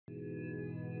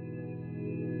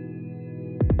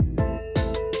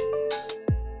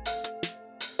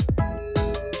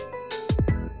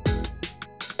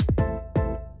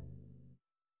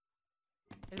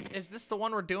Is this the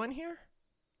one we're doing here?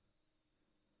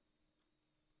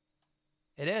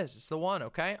 It is. It's the one,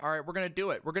 okay? All right, we're going to do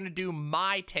it. We're going to do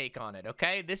my take on it,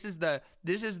 okay? This is the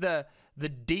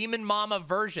Demon Mama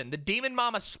version, the Demon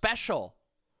Mama special.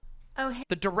 Oh, hey.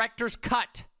 The director's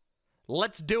cut.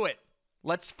 Let's do it.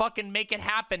 Let's fucking make it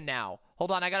happen now.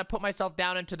 Hold on, I got to put myself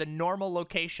down into the normal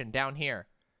location down here.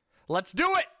 Let's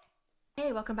do it.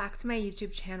 Hey, welcome back to my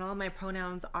YouTube channel. My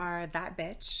pronouns are that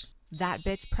bitch. That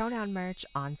bitch pronoun merch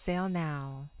on sale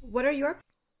now. What are your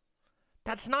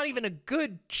That's not even a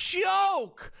good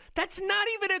joke. That's not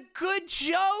even a good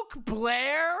joke,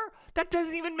 Blair. That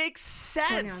doesn't even make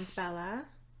sense. pronouns, Bella?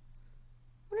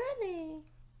 What are they?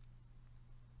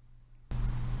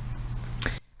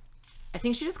 I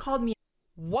think she just called me.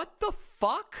 What the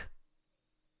fuck?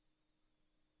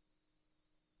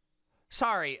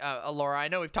 Sorry, Laura, I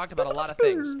know we've talked about a lot of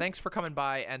things. Thanks for coming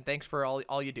by, and thanks for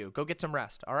all you do. Go get some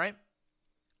rest, all right?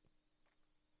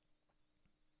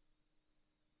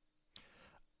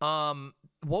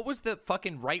 What was the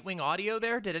fucking right-wing audio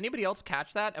there? Did anybody else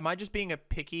catch that? Am I just being a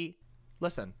picky...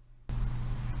 Listen.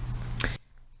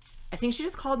 I think she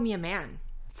just called me a man.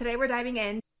 Today we're diving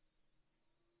in.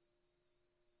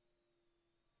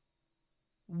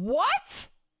 What?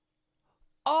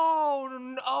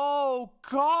 Oh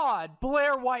God,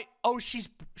 Blair White. Oh, she's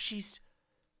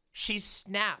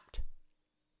snapped.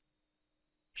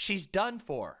 She's done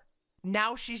for.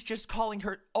 Now she's just calling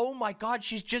her. Oh my God,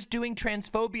 she's just doing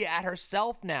transphobia at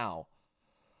herself now.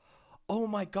 Oh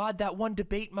my God, that one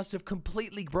debate must have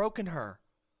completely broken her.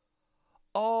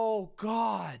 Oh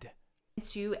God.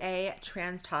 To a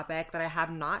trans topic that I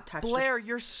have not touched. Blair,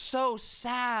 you're so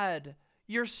sad.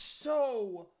 You're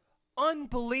so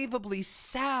unbelievably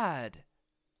sad.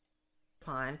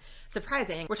 On.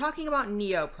 Surprising. We're talking about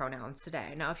neo-pronouns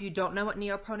today. Now, if you don't know what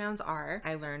neo-pronouns are,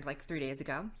 I learned like 3 days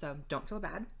ago, so don't feel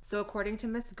bad. So according to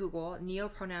Miss Google,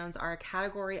 neo-pronouns are a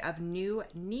category of new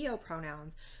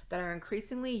neo-pronouns that are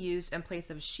increasingly used in place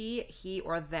of she, he,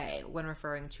 or they when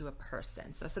referring to a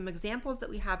person. So some examples that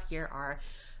we have here are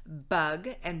bug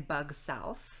and bug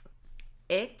self,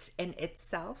 it and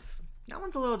itself. That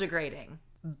one's a little degrading.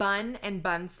 Bun and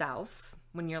bun self,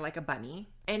 when you're like a bunny,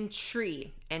 and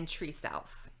tree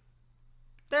self.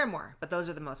 There are more, but those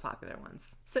are the most popular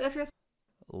ones. So if you're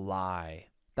lie,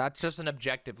 that's just an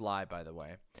objective lie, by the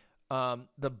way.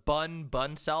 The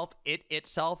bun self, it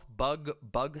itself, bug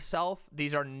self,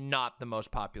 these are not the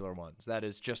most popular ones. That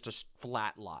is just a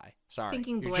flat lie. Sorry,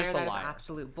 thinking you're Blair, just a that is liar.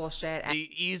 absolute bullshit.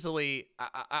 Easily,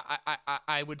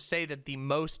 I would say that the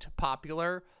most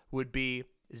popular would be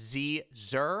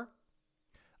zer.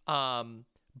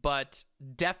 But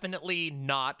definitely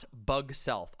not bug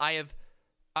self. I have,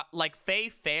 like, Faye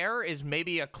Fair is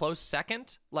maybe a close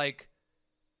second. Like,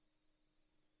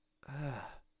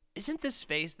 isn't this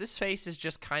face is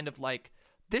just kind of like,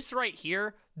 this right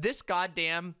here, this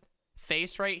goddamn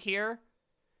face right here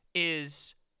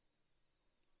is,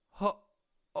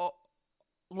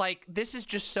 like, this is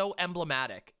just so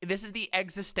emblematic. This is the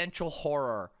existential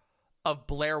horror of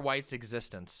Blair White's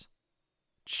existence.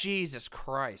 Jesus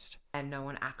Christ. And no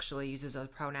one actually uses those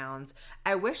pronouns.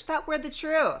 I wish that were the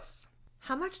truth.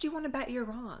 How much do you want to bet you're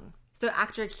wrong? So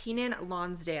actor Keenan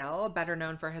Lonsdale, better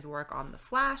known for his work on The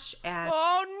Flash and...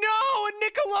 Oh no! A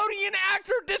Nickelodeon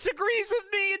actor disagrees with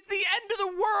me! It's the end of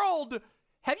the world!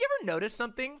 Have you ever noticed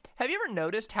something? Have you ever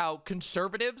noticed how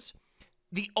conservatives,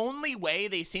 the only way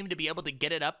they seem to be able to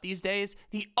get it up these days,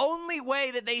 the only way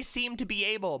that they seem to be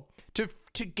able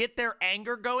to get their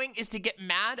anger going is to get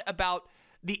mad about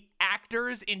the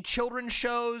actors in children's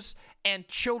shows and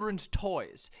children's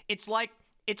toys. It's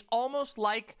almost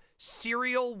like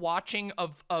serial watching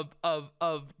of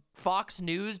Fox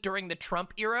News during the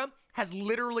Trump era has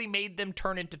literally made them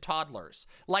turn into toddlers.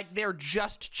 Like they're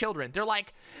just children. They're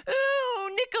like, ooh,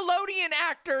 Nickelodeon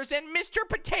actors and Mr.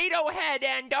 Potato Head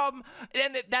and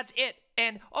that's it.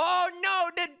 And oh no,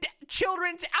 the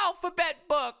children's alphabet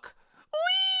book.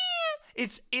 Whee!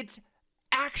 It's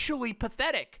actually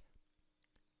pathetic.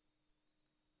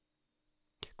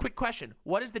 Quick question.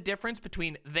 What is the difference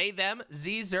between they, them,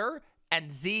 z, zer,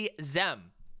 and z,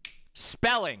 them?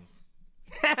 Spelling.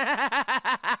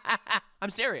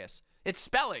 I'm serious. It's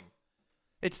spelling.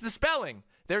 It's the spelling.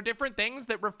 They're different things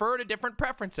that refer to different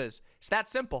preferences. It's that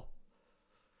simple.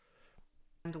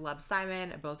 And Love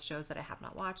Simon, both shows that I have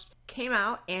not watched, came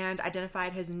out and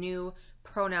identified his new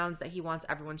pronouns that he wants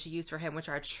everyone to use for him, which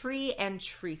are tree and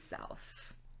tree self.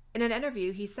 In an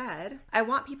interview, he said, I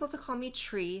want people to call me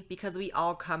Tree because we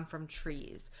all come from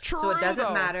trees. True, so it doesn't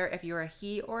though. matter if you're a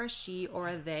he or a she or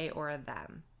a they or a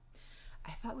them.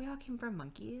 I thought we all came from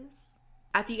monkeys.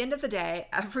 At the end of the day,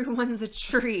 everyone's a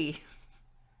tree.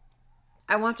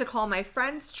 I want to call my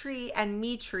friends tree and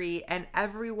me tree and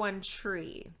everyone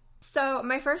tree. So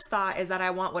my first thought is that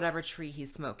I want whatever tree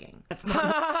he's smoking. That's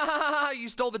not You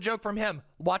stole the joke from him.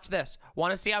 Watch this.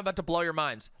 Want to see how I'm about to blow your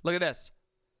minds? Look at this.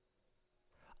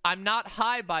 I'm not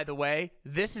high, by the way.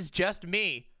 This is just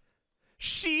me.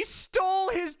 She stole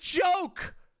his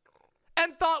joke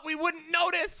and thought we wouldn't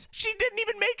notice. She didn't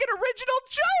even make an original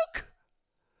joke.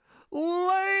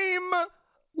 Lame.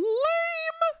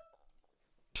 Lame.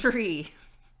 tree.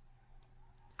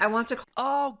 I want to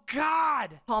Oh,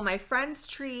 God. call my friends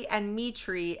tree and me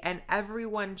tree and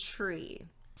everyone tree.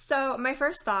 So my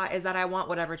first thought is that I want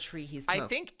whatever tree he's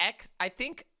smoking. I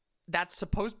think that's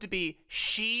supposed to be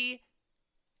she.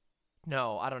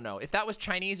 No, I don't know. If that was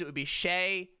Chinese, it would be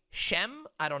Shay, Shem.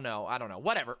 I don't know.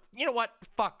 Whatever. You know what?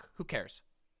 Fuck. Who cares?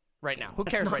 Right now. Who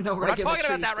cares right now? We're not talking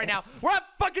about that right now. We're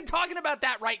not fucking talking about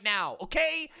that right now,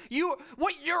 okay?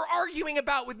 What you're arguing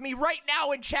about with me right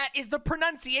now in chat is the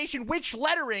pronunciation, which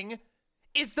lettering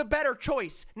is the better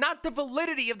choice, not the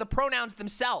validity of the pronouns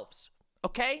themselves,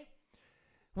 okay?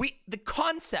 The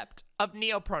concept of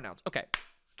neopronouns. Okay.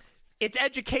 It's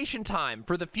education time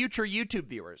for the future YouTube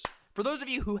viewers. For those of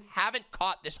you who haven't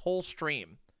caught this whole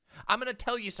stream, I'm going to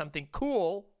tell you something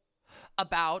cool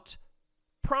about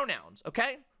pronouns,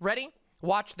 okay? Ready?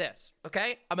 Watch this,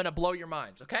 okay? I'm going to blow your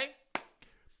minds, okay?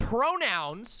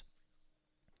 Pronouns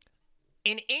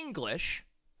in English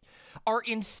are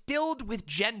instilled with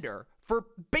gender for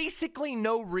basically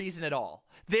no reason at all.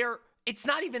 It's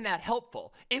not even that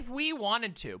helpful. If we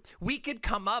wanted to, we could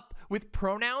come up with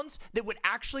pronouns that would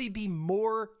actually be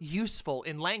more useful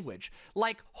in language.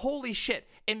 Like, holy shit,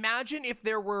 imagine if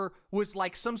there was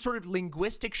like some sort of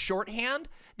linguistic shorthand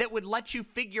that would let you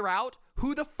figure out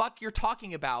who the fuck you're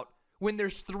talking about when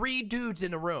there's 3 dudes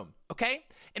in a room, okay?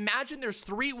 Imagine there's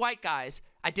 3 white guys.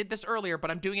 I did this earlier,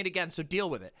 but I'm doing it again, so deal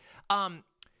with it.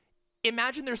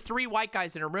 Imagine there's 3 white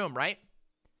guys in a room, right?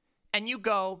 And you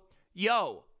go,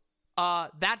 yo,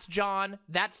 that's John,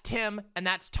 that's Tim, and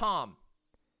that's Tom.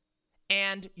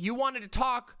 And you wanted to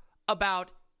talk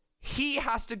about he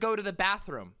has to go to the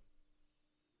bathroom.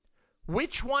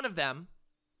 Which one of them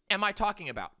am I talking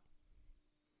about?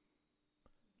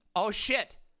 Oh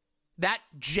shit, that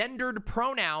gendered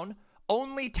pronoun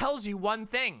only tells you one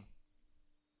thing.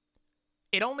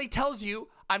 It only tells you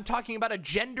I'm talking about a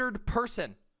gendered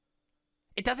person.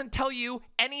 It doesn't tell you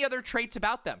any other traits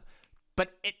about them.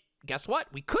 But guess what?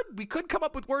 We could come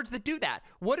up with words that do that.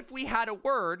 What if we had a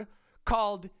word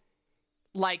called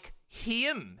like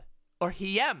him or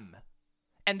hiem?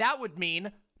 And that would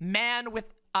mean man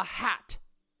with a hat.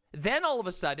 Then all of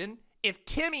a sudden, if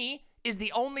Timmy is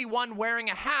the only one wearing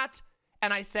a hat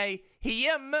and I say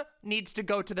him needs to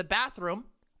go to the bathroom,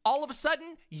 all of a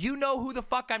sudden you know who the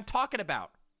fuck I'm talking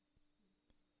about.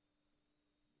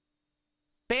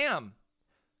 Bam.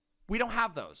 We don't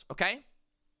have those, okay?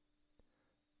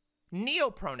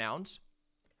 Neopronouns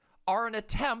are an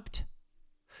attempt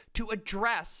to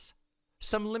address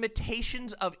some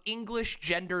limitations of English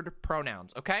gendered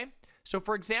pronouns, okay? So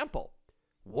for example,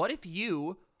 what if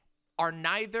you are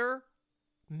neither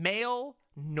male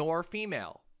nor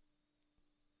female?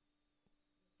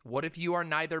 What if you are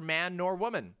neither man nor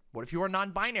woman? What if you are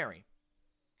non-binary?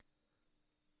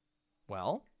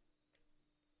 Well,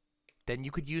 then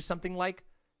you could use something like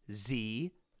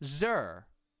sie, zer.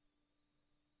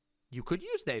 You could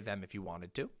use they, them if you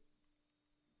wanted to.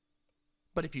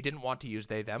 But if you didn't want to use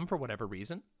they, them for whatever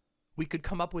reason, we could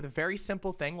come up with a very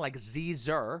simple thing like sie,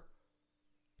 zer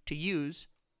to use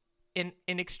in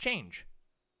exchange.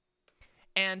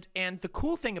 And the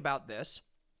cool thing about this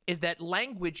is that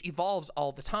language evolves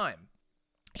all the time.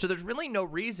 So there's really no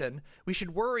reason we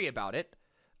should worry about it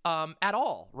at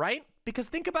all, right? Because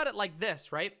think about it like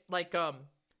this, right? Like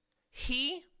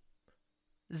he,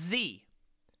 sie.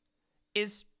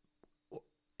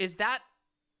 Is that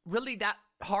really that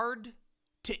hard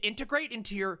to integrate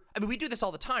into your... I mean, we do this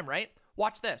all the time, right?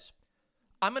 Watch this.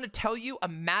 I'm going to tell you a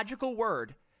magical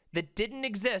word that didn't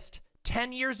exist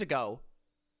 10 years ago,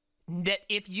 that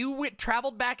if you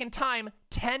traveled back in time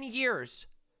 10 years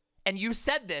and you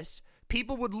said this,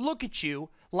 people would look at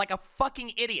you like a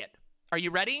fucking idiot. Are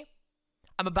you ready?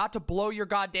 I'm about to blow your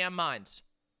goddamn minds.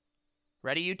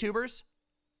 Ready, YouTubers?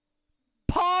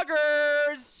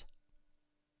 Poggers!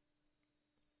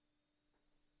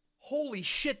 Holy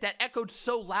shit, that echoed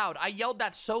so loud. I yelled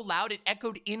that so loud, it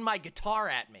echoed in my guitar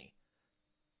at me.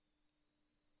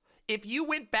 If you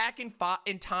went back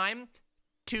in time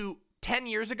to 10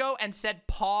 years ago and said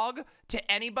pog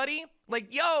to anybody,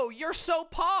 like, yo, you're so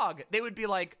pog, they would be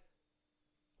like,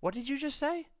 what did you just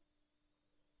say?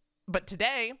 But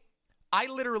today, I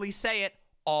literally say it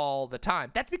all the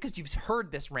time. That's because you've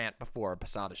heard this rant before,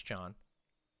 Posadas John.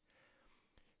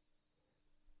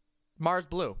 Mars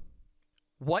Blue,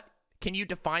 what can you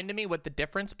define to me what the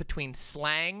difference between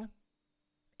slang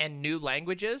and new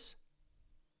language is?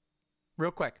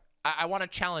 Real quick. I want to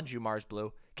challenge you, Mars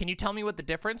Blue. Can you tell me what the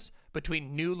difference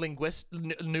between new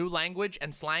language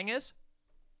and slang is?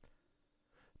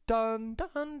 Dun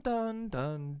dun dun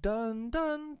dun dun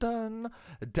dun dun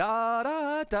da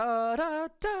da da da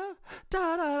da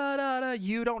da da da da.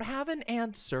 You don't have an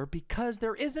answer because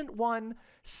there isn't one.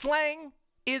 Slang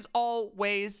is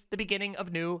always the beginning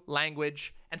of new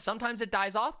language, and sometimes it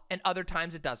dies off and other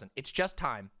times it doesn't. It's just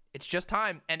time. It's just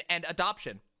time and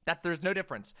adoption. That there's no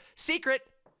difference. Secret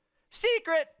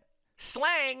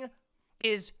slang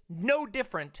is no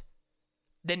different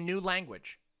than new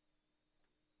language.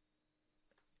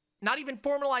 Not even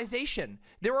formalization.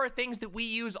 There are things that we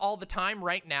use all the time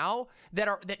right now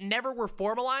that never were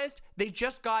formalized. They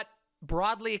just got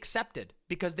broadly accepted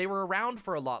because they were around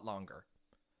for a lot longer.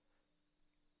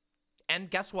 And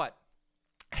guess what?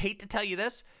 I hate to tell you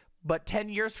this, but 10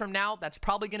 years from now, that's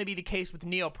probably going to be the case with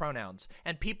neopronouns.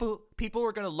 And people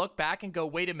are going to look back and go,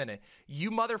 wait a minute,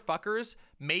 you motherfuckers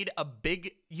made a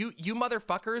big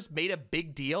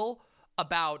deal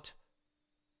about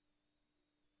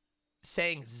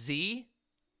saying Z,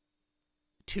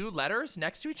 2 letters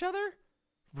next to each other?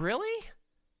 Really?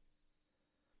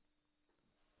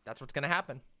 That's what's going to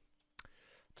happen.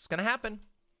 It's going to happen.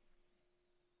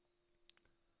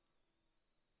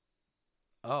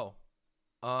 Oh.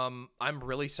 I'm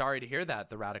really sorry to hear that,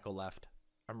 the radical left.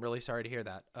 I'm really sorry to hear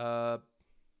that.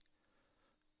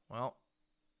 Well,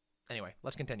 anyway,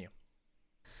 let's continue.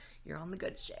 You're on the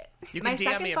good shit. You can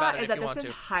DM me about it if you want to. My second thought is that this is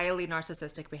highly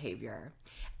narcissistic behavior.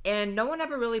 And no one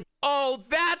ever really... Oh,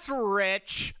 that's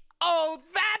rich. Oh,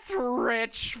 that's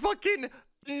rich. Fucking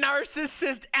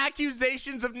narcissist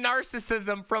accusations of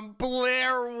narcissism from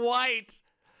Blair White.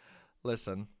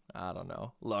 Listen, I don't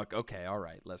know. Look, okay, all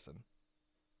right, listen.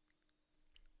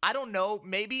 I don't know.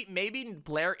 Maybe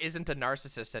Blair isn't a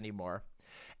narcissist anymore.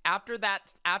 After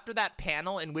that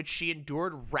panel in which she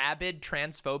endured rabid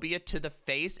transphobia to the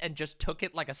face and just took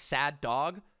it like a sad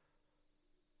dog.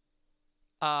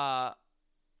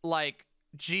 Like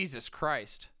Jesus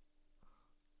Christ.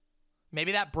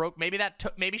 Maybe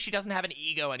she doesn't have an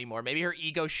ego anymore. Maybe her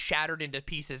ego shattered into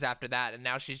pieces after that, and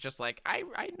now she's just like,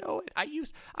 I know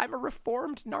it. I'm a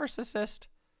reformed narcissist.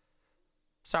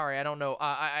 Sorry, I don't know.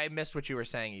 I missed what you were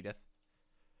saying, Edith.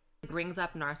 Brings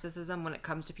up narcissism when it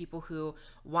comes to people who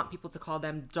want people to call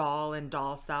them doll and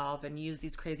doll self and use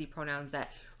these crazy pronouns that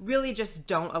really just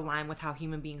don't align with how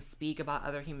human beings speak about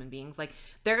other human beings. Like,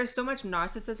 there is so much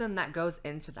narcissism that goes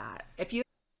into that.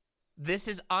 This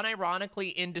is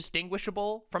unironically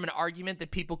indistinguishable from an argument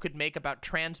that people could make about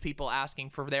trans people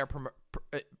asking for their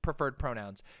preferred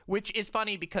pronouns, which is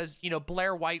funny because, you know,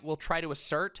 Blair White will try to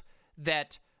assert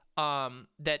that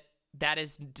that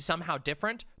is somehow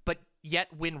different, but yet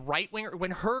when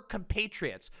her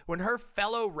compatriots, when her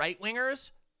fellow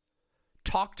right-wingers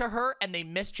talk to her and they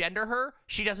misgender her,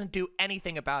 she doesn't do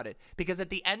anything about it. Because at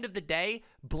the end of the day,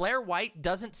 Blair White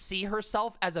doesn't see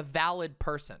herself as a valid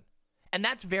person. And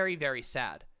that's very, very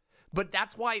sad. But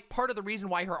that's why, part of the reason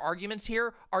why her arguments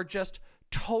here are just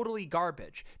totally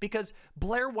garbage. Because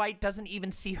Blair White doesn't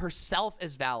even see herself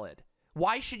as valid.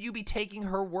 Why should you be taking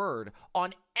her word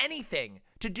on anything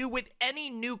to do with any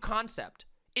new concept?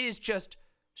 It is just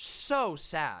so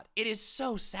sad. It is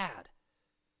so sad.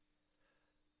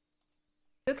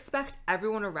 You expect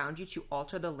everyone around you to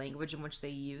alter the language in which they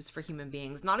use for human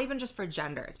beings, not even just for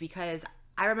genders, because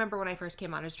I remember when I first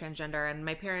came out as transgender and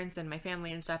my parents and my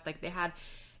family and stuff, like they had,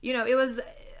 you know, it was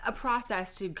a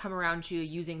process to come around to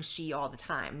using she all the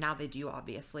time. Now they do,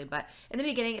 obviously, but in the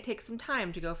beginning it takes some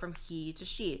time to go from he to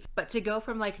she. But to go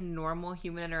from like normal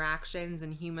human interactions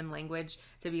and human language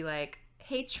to be like,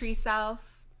 hey, tree self.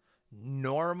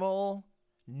 Normal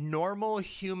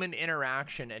human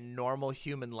interaction and normal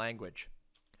human language.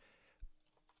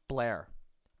 Blair,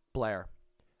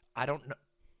 I don't know.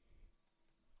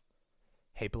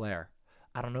 Hey, Blair,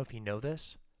 I don't know if you know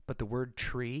this, but the word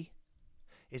tree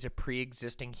is a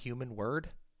pre-existing human word,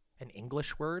 an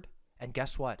English word, and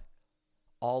guess what?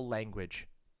 All language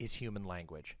is human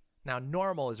language. Now,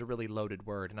 normal is a really loaded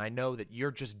word, and I know that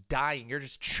you're just dying, you're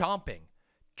just chomping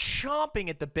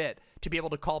at the bit to be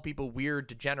able to call people weird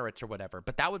degenerates or whatever,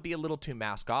 but that would be a little too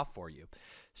mask off for you.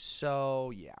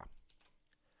 So, yeah.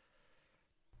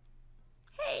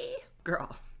 Hey,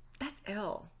 girl, that's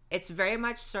ill. It's very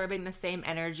much serving the same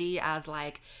energy as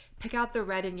like, pick out the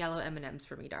red and yellow M&Ms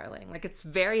for me, darling. Like, it's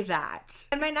very that.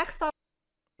 And my next thought...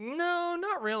 No,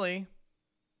 not really.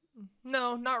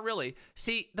 No, not really.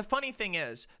 See, the funny thing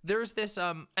is, there's this,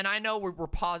 and I know we're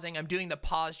pausing. I'm doing the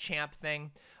pause champ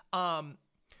thing.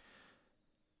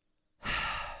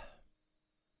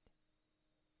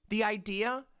 The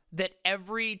idea that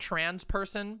every trans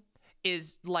person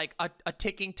is like a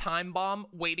ticking time bomb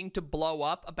waiting to blow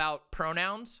up about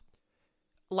pronouns.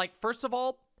 Like, first of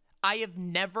all, I have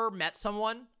never met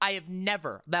someone.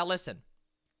 Now listen.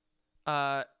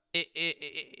 I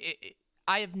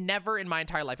have never in my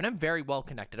entire life, and I'm very well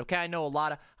connected, okay? I know a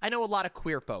lot of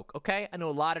queer folk, okay? I know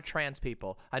a lot of trans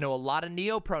people. I know a lot of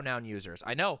neo-pronoun users.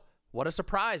 I know. What a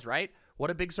surprise, right? What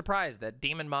a big surprise that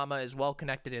Demon Mama is well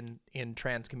connected in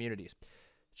trans communities.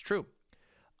 It's true.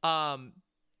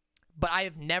 But I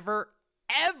have never,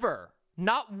 ever,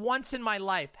 not once in my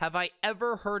life, have I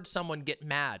ever heard someone get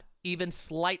mad, even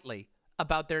slightly,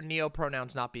 about their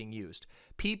neo-pronouns not being used.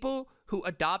 People who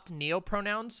adopt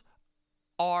neo-pronouns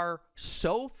are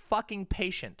so fucking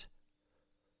patient.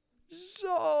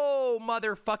 So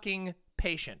motherfucking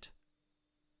patient.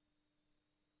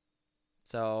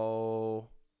 So,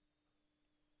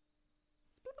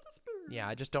 yeah,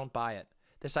 I just don't buy it.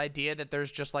 This idea that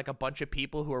there's just like a bunch of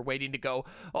people who are waiting to go,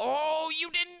 oh,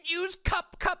 you didn't use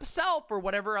cup self, or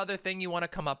whatever other thing you want to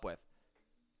come up with.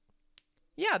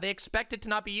 Yeah, they expect it to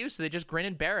not be used, so they just grin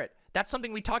and bear it. That's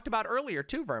something we talked about earlier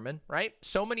too, Vermin, right?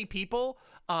 So many people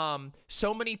are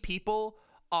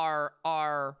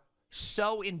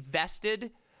so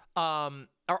invested,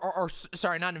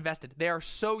 sorry, not invested. They are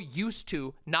so used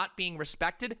to not being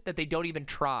respected that they don't even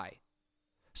try.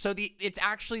 So it's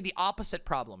actually the opposite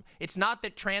problem. It's not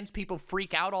that trans people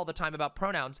freak out all the time about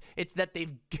pronouns. It's that a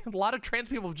lot of trans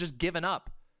people have just given up.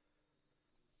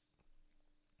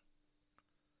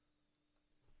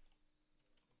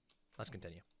 Let's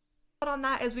continue. On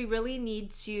that is we really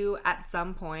need to at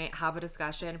some point have a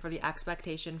discussion for the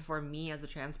expectation for me as a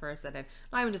trans person, and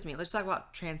not even just me. Let's talk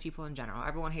about trans people in general.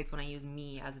 Everyone hates when I use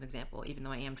me as an example, even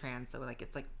though I am trans. So like,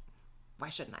 it's like, why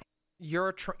shouldn't I?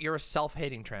 You're a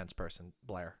self-hating trans person,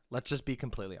 Blair. Let's just be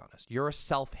completely honest. You're a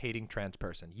self-hating trans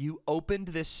person. You opened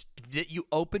this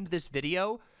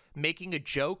video making a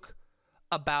joke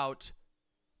about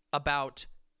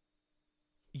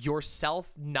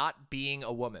yourself not being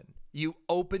a woman.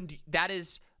 That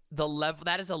is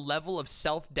a level of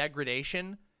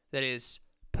self-degradation that is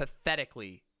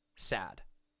pathetically sad.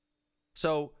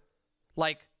 So,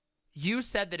 like, you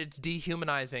said that it's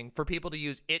dehumanizing for people to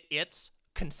use it's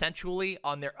consensually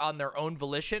on their own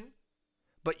volition,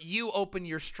 but you open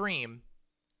your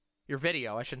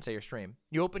video, I shouldn't say your stream.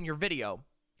 You open your video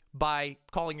by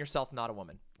calling yourself not a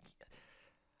woman.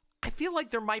 I feel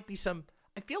like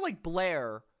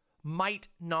Blair might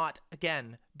not,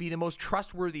 again, be the most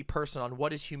trustworthy person on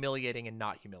what is humiliating and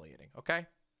not humiliating, okay?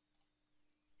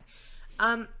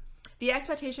 The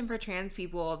expectation for trans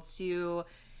people to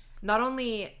not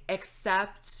only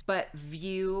accept, but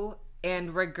view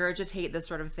and regurgitate this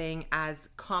sort of thing as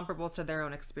comparable to their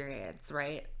own experience,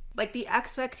 right? Like the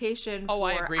expectation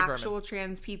for actual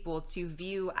trans people to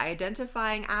view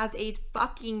identifying as a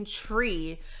fucking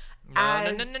tree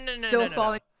still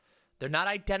falling. They're not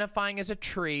identifying as a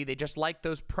tree. They just like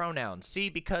those pronouns. See,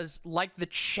 because like the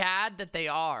Chad that they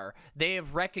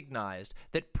have recognized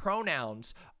that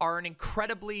pronouns are an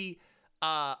incredibly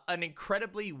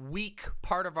weak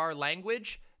part of our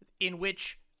language in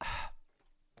which...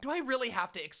 do I really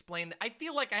have to explain that? I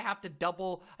feel like I have to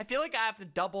double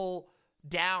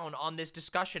down on this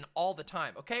discussion all the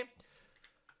time, okay?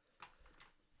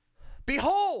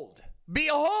 Behold,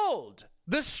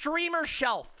 the streamer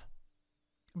shelf.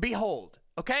 Behold,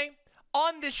 okay?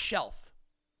 On this shelf,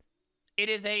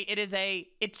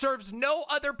 it serves no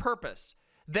other purpose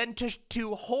than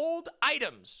to hold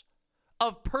items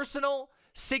of personal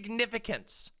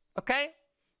significance, okay?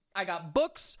 I got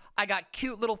books, I got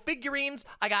cute little figurines,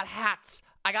 I got hats,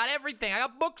 I got everything. I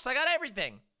got books, I got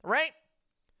everything, right?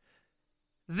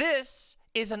 This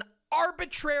is an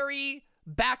arbitrary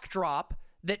backdrop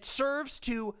that serves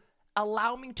to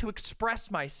allow me to express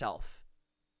myself.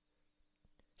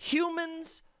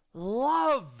 Humans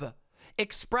love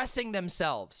expressing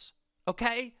themselves,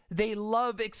 okay? They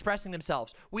love expressing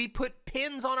themselves. We put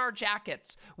pins on our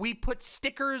jackets. We put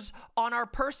stickers on our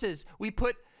purses. We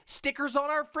put stickers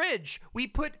on our fridge. We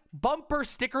put bumper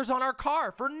stickers on our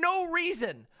car for no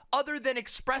reason other than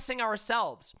expressing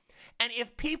ourselves. And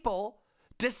if people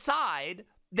decide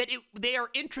that they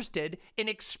are interested in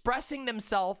expressing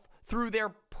themselves through their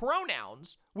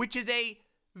pronouns, which is a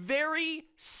very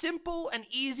simple and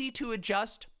easy to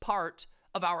adjust part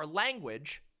of our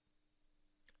language,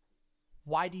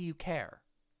 why do you care?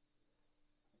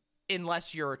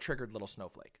 Unless you're a triggered little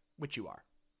snowflake, which you are.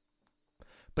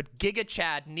 but Giga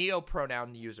Chad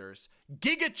neopronoun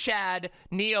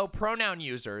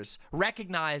users,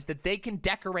 recognize that they can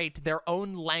decorate their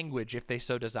own language if they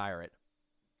so desire it.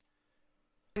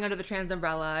 Under the trans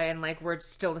umbrella and like we're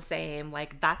still the same,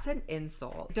 like that's an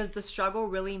insult. Does the struggle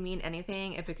really mean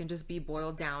anything if it can just be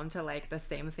boiled down to like the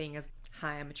same thing as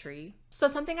hi, I'm a tree? So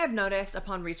something I've noticed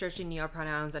upon researching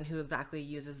neopronouns and who exactly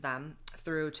uses them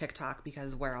through TikTok,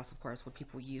 because where else of course would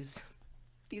people use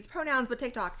these pronouns but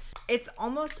TikTok, it's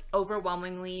almost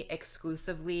overwhelmingly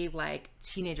exclusively like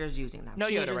teenagers using them. No,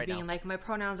 teenagers right being now. like, my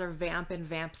pronouns are vamp and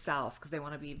vamp self because they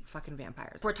want to be fucking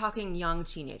vampires. We're talking young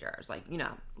teenagers, like, you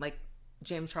know, like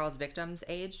James Charles Victim's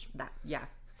age. That, yeah.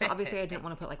 So obviously I didn't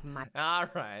want to put like my. All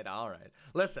right.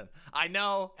 Listen, I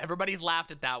know everybody's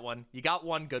laughed at that one. You got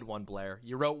one good one, Blair.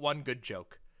 You wrote one good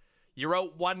joke.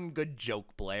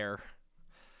 Blair.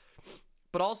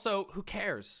 But also, who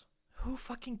cares? Who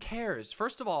fucking cares?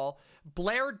 First of all,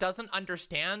 Blair doesn't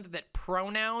understand that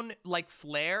pronoun like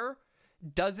flair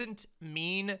doesn't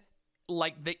mean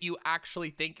like that you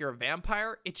actually think you're a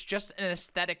vampire. It's just an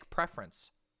aesthetic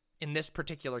preference in this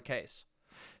particular case.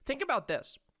 Think about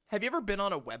this. Have you ever been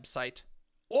on a website?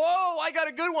 Whoa, I got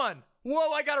a good one.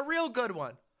 Whoa, I got a real good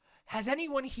one. Has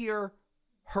anyone here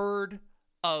heard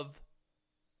of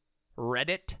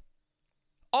Reddit?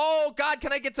 Oh God,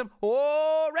 can I get some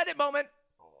Reddit moment?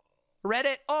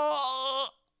 Reddit. Oh,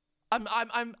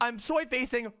 I'm soy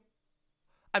facing.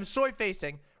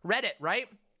 Reddit, right?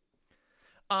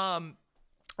 On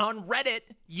Reddit,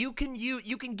 you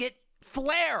can get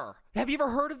flair. Have you ever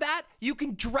heard of that? You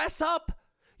can dress up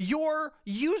your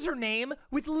username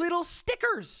with little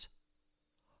stickers.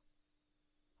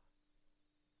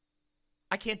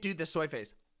 I can't do this soy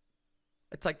face.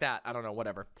 It's like that. I don't know,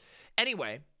 whatever.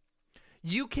 Anyway,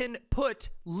 you can put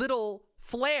little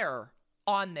flair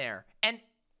on there and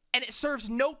it serves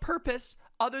no purpose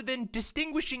other than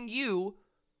distinguishing you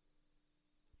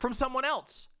from someone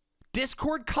else.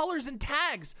 Discord colors and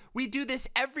tags. We do this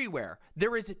everywhere.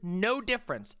 There is no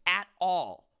difference at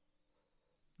all.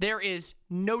 There is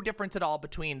no difference at all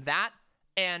between that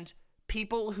and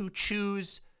people who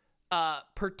choose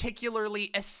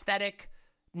particularly aesthetic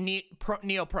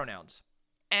neopronouns.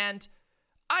 And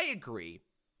I agree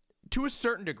to a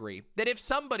certain degree that if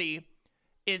somebody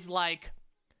is like,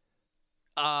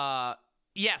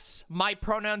 yes, my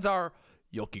pronouns are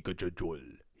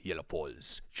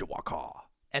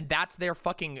and that's their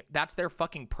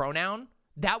fucking pronoun,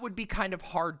 that would be kind of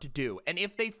hard to do. And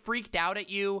if they freaked out at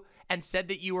you and said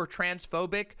that you were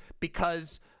transphobic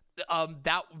because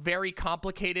that very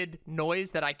complicated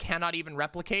noise that I cannot even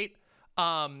replicate,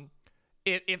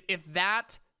 if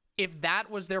that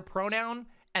was their pronoun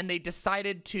and they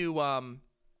decided to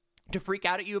freak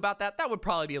out at you about that, that would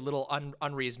probably be a little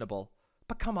unreasonable.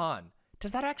 But come on,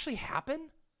 does that actually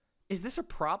happen? Is this a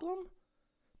problem?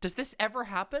 Does this ever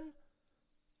happen?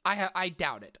 I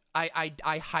doubt it.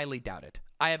 I highly doubt it.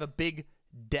 I have a big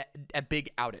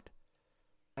out it.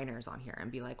 Minors on here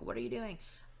and be like, what are you doing?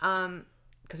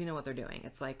 Because you know what they're doing.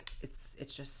 It's like, it's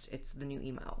the new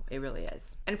emo. It really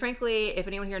is. And frankly, if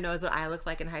anyone here knows what I looked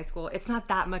like in high school, it's not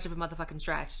that much of a motherfucking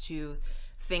stretch to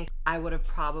think I would have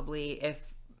probably, if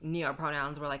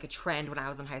neopronouns were like a trend when I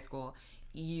was in high school,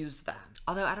 used them.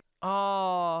 Although I don't.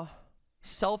 Oh,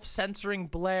 self-censoring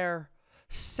Blair.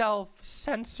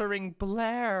 Self-censoring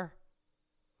Blair.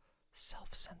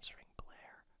 Self-censoring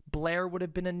Blair. Blair would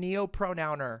have been a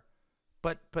neopronouner,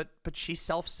 but she's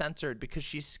self-censored because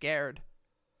she's scared.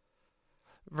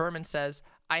 Vermin says,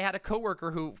 I had a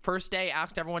coworker who first day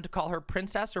asked everyone to call her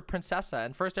princess or princessa,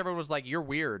 and first everyone was like, you're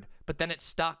weird, but then it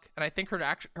stuck, and I think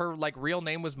her like real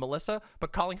name was Melissa,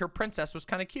 but calling her princess was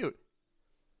kind of cute.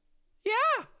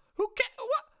 Yeah, what?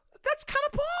 That's kind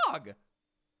of pog.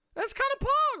 That's kind of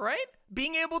pog, right?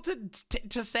 Being able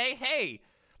to say, hey,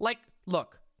 like,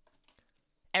 look,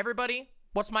 everybody,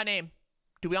 what's my name?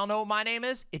 Do we all know what my name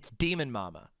is? It's Demon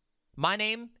Mama. My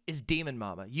name is Demon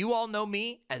Mama. You all know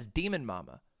me as Demon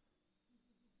Mama.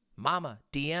 Mama,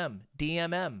 DM,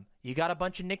 DMM. You got a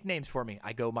bunch of nicknames for me.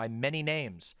 I go by many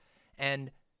names.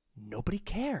 And nobody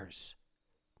cares.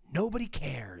 Nobody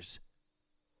cares.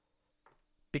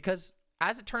 Because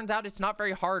as it turns out, it's not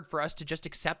very hard for us to just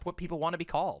accept what people want to be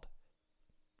called.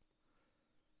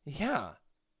 Yeah.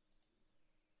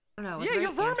 I don't know. Yeah,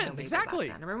 you're Vermin. Exactly.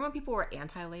 Remember when people were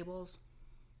anti-labels?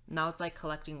 Now it's like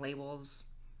collecting labels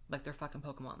like they're fucking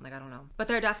Pokemon. Like, I don't know. But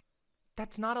they're definitely.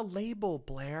 That's not a label,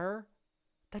 Blair.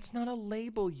 That's not a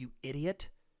label, you idiot.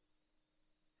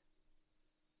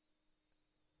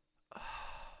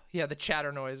 Yeah, the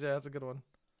chatter noise. Yeah, that's a good one.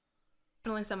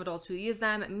 Definitely some adults who use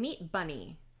them. Meet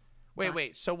Bunny,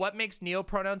 Wait. So what makes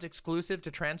neopronouns exclusive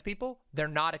to trans people? They're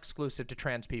not exclusive to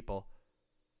trans people.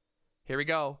 Here we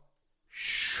go.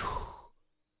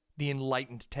 The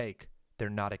enlightened take. They're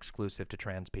not exclusive to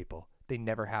trans people. They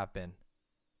never have been.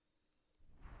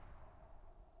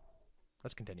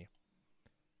 Let's continue.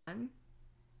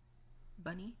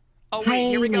 Bunny. Oh, wait,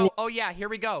 here we go. Oh, yeah, here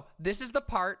we go. This is the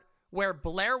part where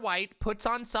Blair White puts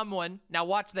on someone. Now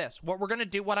watch this. What we're going to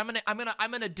do, I'm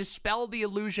going to dispel the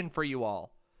illusion for you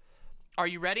all. Are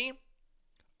you ready?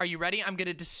 Are you ready? I'm going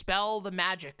to dispel the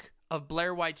magic of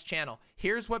Blair White's channel.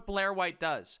 Here's what Blair White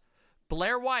does.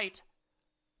 Blair White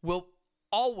will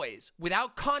always,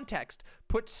 without context,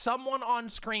 put someone on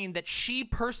screen that she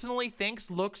personally thinks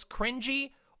looks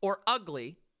cringy or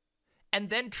ugly, and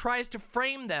then tries to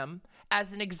frame them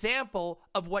as an example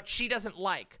of what she doesn't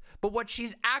like. But what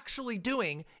she's actually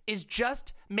doing is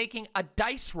just making a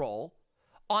dice roll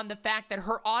on the fact that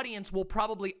her audience will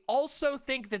probably also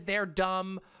think that they're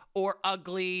dumb or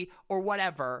ugly or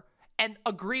whatever and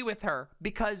agree with her,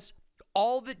 because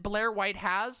all that Blair White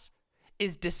has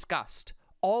is disgust.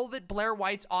 All that Blair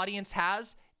White's audience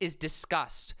has is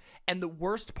disgust. And the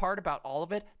worst part about all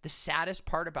of it, the saddest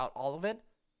part about all of it,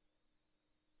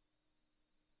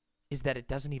 is that it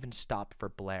doesn't even stop for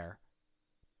Blair.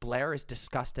 Blair is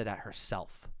disgusted at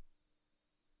herself.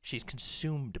 She's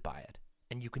consumed by it.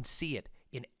 And you can see it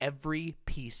in every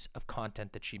piece of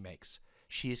content that she makes.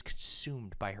 She is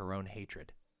consumed by her own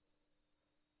hatred.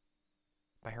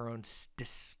 By her own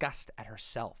disgust at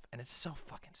herself. And it's so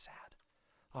fucking sad.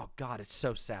 Oh God, it's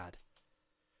so sad.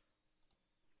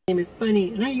 My name is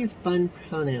Bunny, and I use bun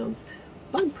pronouns.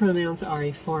 Bun pronouns are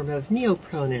a form of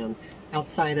neopronoun.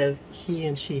 Outside of he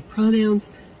and she pronouns,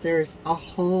 there's a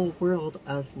whole world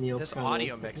of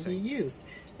neopronouns that can be used.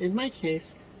 In my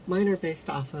case, mine are based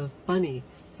off of bunny.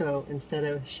 So instead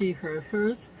of she, her,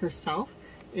 hers, herself,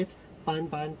 it's bun,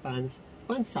 bun, buns,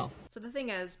 oneself. So the thing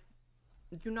is,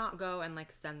 do not go and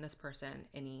like send this person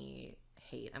any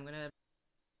hate.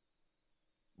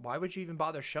 Why would you even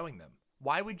bother showing them?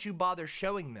 Why would you bother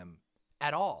showing them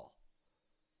at all?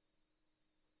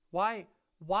 Why?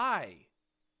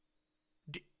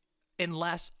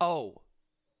 Unless,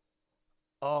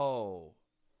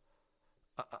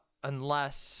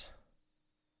 unless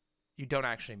you don't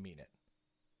actually mean it.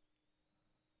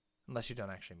 Unless you don't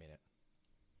actually mean it.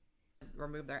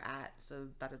 Remove their @ so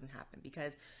that doesn't happen,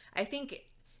 because I think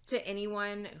to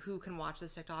anyone who can watch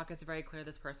this TikTok, it's very clear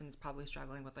this person is probably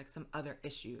struggling with like some other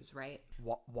issues, right?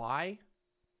 Why?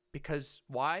 Because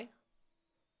why?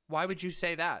 Why would you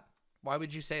say that? Why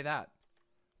would you say that?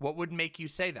 What would make you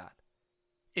say that?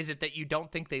 Is it that you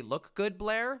don't think they look good,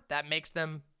 Blair? That makes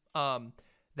them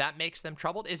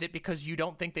troubled? Is it because you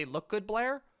don't think they look good,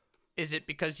 Blair? Is it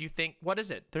because you think, what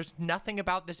is it? There's nothing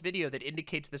about this video that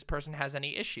indicates this person has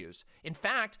any issues. In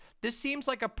fact, this seems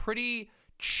like a pretty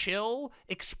chill,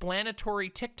 explanatory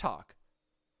TikTok.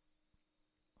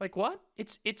 Like what?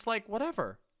 It's like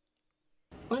whatever.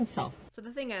 Oneself. So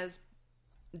the thing is,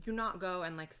 do not go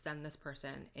and like send this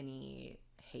person any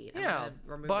hate. Yeah,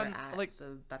 remove bun, their @ like,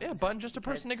 so that yeah, doesn't bun happen, just a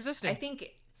because person existing. I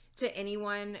think to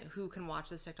anyone who can watch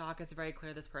this TikTok, it's very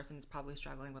clear this person is probably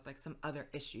struggling with like some other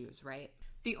issues, right?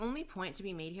 The only point to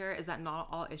be made here is that not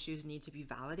all issues need to be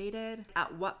validated.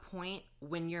 At what point,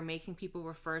 when you're making people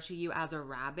refer to you as a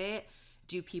rabbit,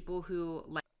 do people who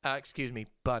like excuse me,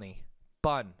 bunny,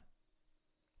 bun,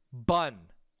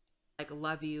 like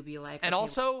love you be like, and okay,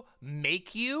 also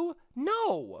make you?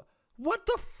 No. What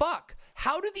the fuck?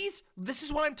 How do these, this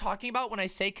is what I'm talking about when I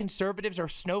say conservatives are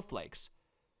snowflakes.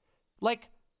 Like,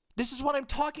 this is what I'm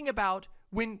talking about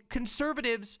when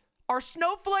conservatives are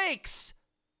snowflakes.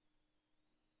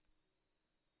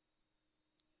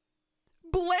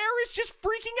 Blair is just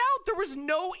freaking out. There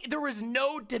was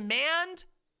no demand.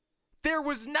 There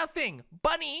was nothing.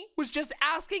 Bunny was just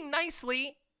asking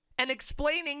nicely and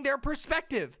explaining their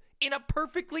perspective in a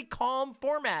perfectly calm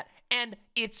format. And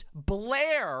it's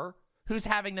Blair who's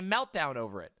having the meltdown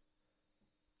over it.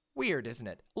 Weird, isn't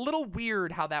it? A little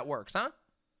weird how that works, huh?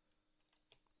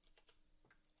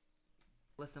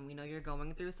 listen, we know you're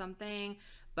going through something,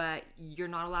 but you're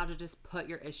not allowed to just put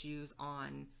your issues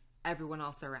on everyone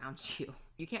else around you.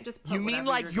 You can't just put You mean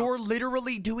like you're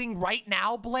literally doing right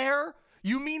now, Blair?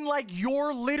 You mean like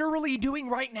you're literally doing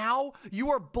right now?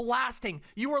 You are blasting,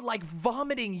 you are like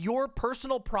vomiting your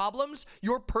personal problems,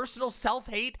 your personal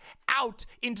self-hate out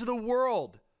into the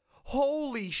world.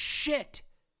 Holy shit.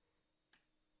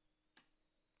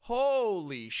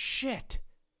 Holy shit.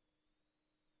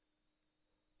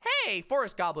 Hey,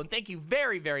 Forest Goblin, thank you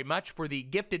very, very much for the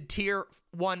gifted tier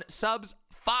 1 subs.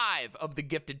 5 of the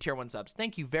gifted tier 1 subs.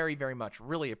 Thank you very, very much.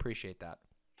 Really appreciate that.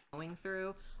 Going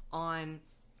through on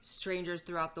strangers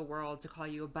throughout the world to call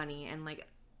you a bunny. And like,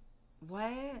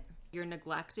 what? You're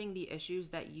neglecting the issues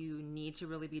that you need to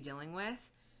really be dealing with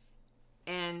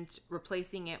and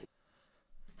replacing it.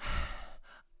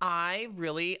 I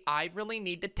really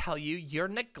need to tell you,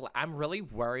 I'm really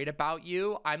worried about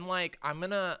you. I'm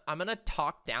gonna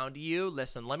talk down to you.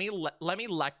 Listen, let me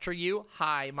lecture you.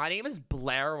 Hi, my name is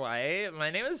Blair White. My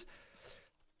name is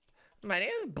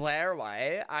Blair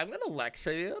White. I'm gonna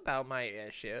lecture you about my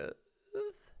issues.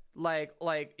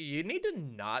 Like, you need to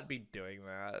not be doing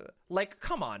that. Like,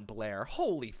 come on, Blair.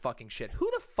 Holy fucking shit. Who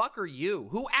the fuck are you?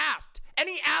 Who asked?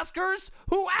 Any askers?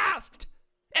 Who asked?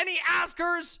 Any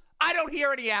askers? I don't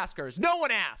hear any askers. No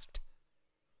one asked.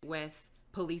 With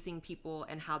policing people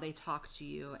and how they talk to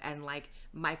you and like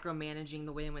micromanaging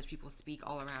the way in which people speak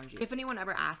all around you. If anyone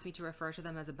ever asked me to refer to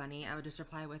them as a bunny, I would just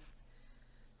reply with,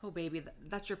 oh baby,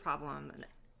 that's your problem.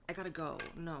 I gotta go.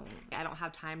 No, I don't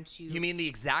have time to. You mean the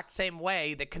exact same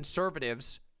way that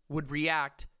conservatives would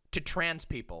react to trans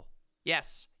people?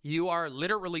 Yes, you are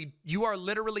literally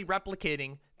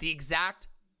replicating the exact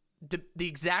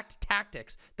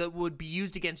tactics that would be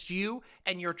used against you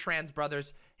and your trans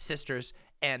brothers, sisters,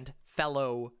 and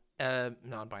fellow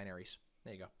non-binaries.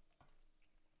 There you go.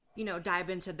 You know, dive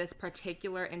into this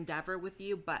particular endeavor with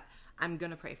you, but I'm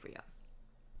gonna pray for you.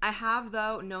 I have,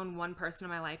 though, known one person in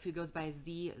my life who goes by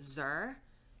Z Zer,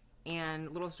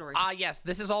 and little story. Yes,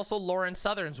 this is also Lauren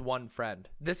Southern's one friend.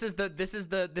 This is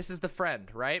the friend,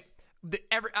 right?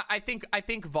 I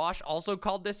think Vosh also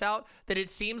called this out, that it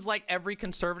seems like every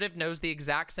conservative knows the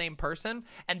exact same person,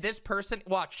 and this person,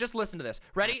 watch, just listen to this.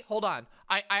 Ready? Hold on.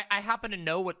 I happen to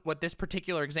know what this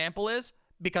particular example is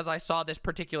because I saw this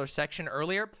particular section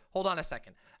earlier. Hold on a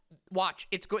second. Watch.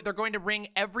 They're going to ring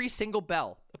every single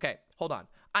bell. Okay, hold on.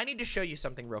 I need to show you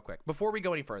something real quick before we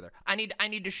go any further. I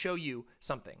need to show you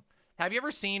something. Have you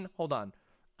ever seen, hold on.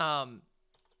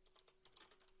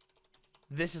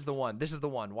 This is the one. This is the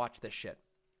one. Watch this shit.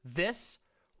 This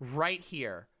right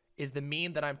here is the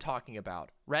meme that I'm talking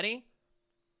about. Ready?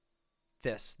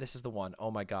 This is the one. Oh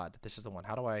my God. This is the one.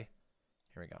 How do I,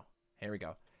 here we go. Here we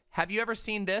go. Have you ever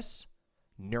seen this?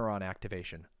 Neuron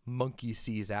activation. Monkey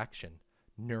sees action.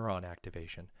 Neuron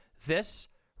activation. This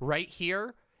right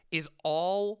here is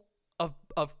all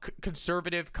of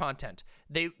conservative content.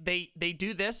 They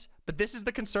do this, but this is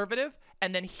the conservative,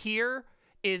 and then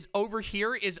over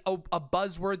here is a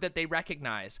buzzword that they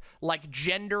recognize, like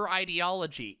gender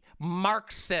ideology,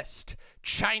 Marxist,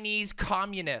 Chinese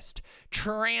communist,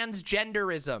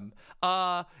 transgenderism.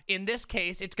 In this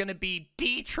case, it's gonna be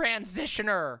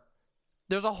detransitioner.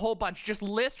 There's a whole bunch. Just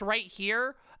list right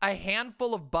here a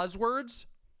handful of buzzwords.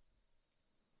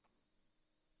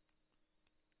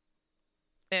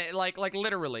 Like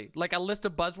literally, like a list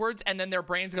of buzzwords, and then their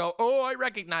brains go, oh, I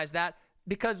recognize that.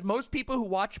 Because most people who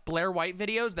watch Blair White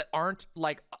videos that aren't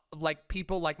like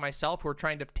people like myself who are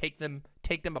trying to take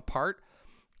them apart,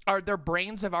 their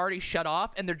brains have already shut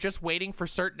off, and they're just waiting for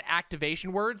certain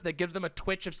activation words that gives them a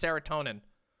twitch of serotonin.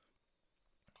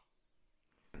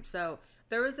 So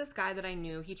there was this guy that I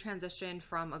knew. He transitioned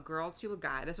from a girl to a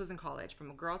guy. This was in college.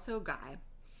 From a girl to a guy.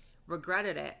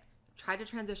 Regretted it. Tried to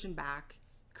transition back.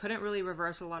 Couldn't really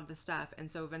reverse a lot of the stuff, and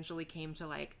so eventually came to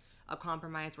like a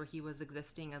compromise where he was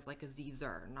existing as like a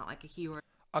Z-zer, not like a he or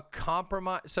a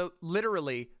compromise. So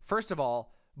literally, first of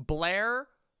all, Blair,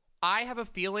 I have a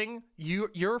feeling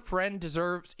your friend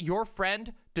deserves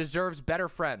better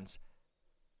friends.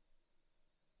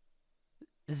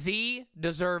 Z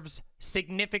deserves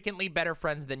significantly better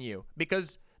friends than you,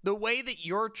 because the way that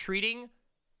you're treating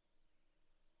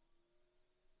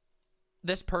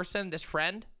this person, this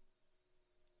friend,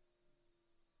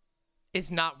 is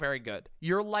not very good.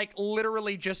 You're like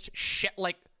literally just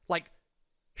like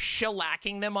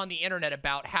shellacking them on the internet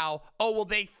about how, oh well,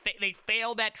 they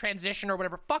failed at transition or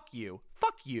whatever. Fuck you.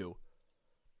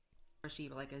 she,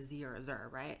 like a Z or a Zer,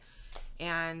 right?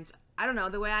 And I don't know,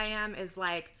 the way I am is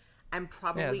like, I'm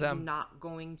probably not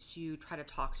going to try to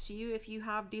talk to you if you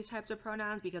have these types of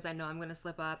pronouns, because I know I'm going to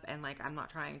slip up, and like I'm not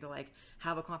trying to like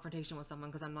have a confrontation with someone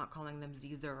because I'm not calling them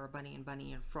Zer or bunny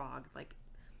and frog, like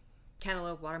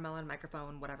cantaloupe, watermelon,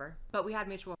 microphone, whatever. But we had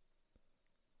mutual.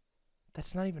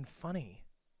 That's not even funny.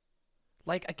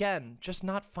 Like, again, just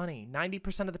not funny.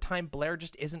 90% of the time, Blair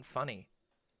just isn't funny.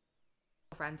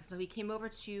 Friends. So he came over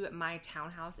to my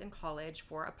townhouse in college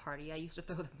for a party. I used to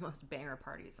throw the most banger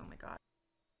parties. Oh my God.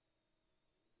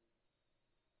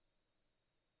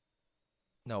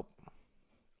 Nope.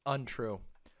 Untrue.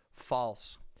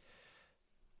 False.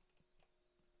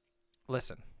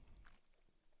 Listen.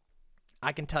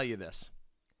 I can tell you this.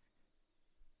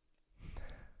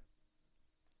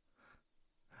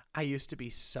 I used to be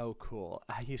so cool.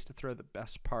 I used to throw the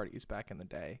best parties back in the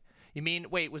day. You mean,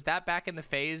 wait, was that back in the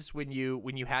phase when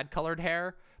you had colored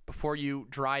hair before you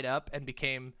dried up and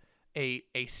became a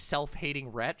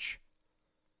self-hating wretch?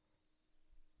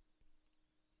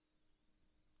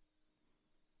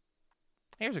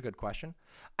 Here's a good question.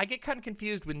 I get kind of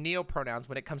confused with neopronouns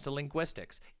when it comes to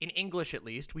linguistics. In English, at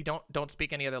least, we don't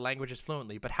speak any other languages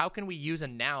fluently, but how can we use a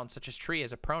noun such as tree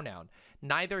as a pronoun?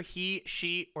 Neither he,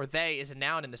 she, or they is a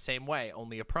noun in the same way,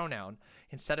 only a pronoun.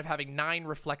 Instead of having 9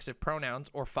 reflexive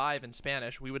pronouns, or 5 in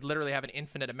Spanish, we would literally have an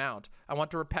infinite amount. I want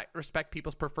to respect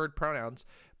people's preferred pronouns,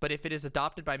 but if it is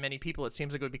adopted by many people, it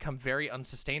seems like it would become very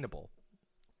unsustainable.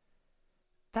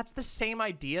 That's the same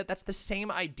idea. That's the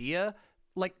same idea.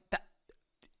 Like that.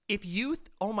 If you,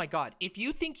 oh my God, if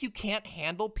you think you can't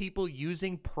handle people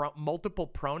using multiple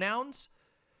pronouns,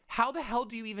 how the hell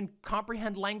do you even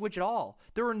comprehend language at all?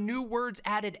 There are new words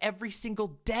added every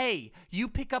single day. You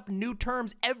pick up new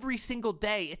terms every single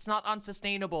day. It's not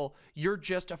unsustainable. You're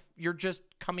just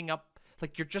coming up,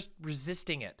 like you're just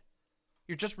resisting it.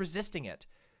 You're just resisting it.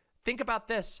 Think about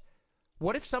this.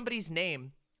 What if somebody's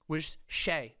name was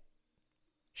Shay?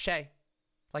 Shay.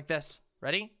 Like this.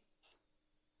 Ready?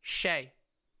 Shay.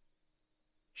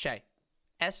 Shay.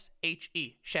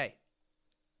 S-H-E. Shay.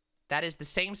 That is the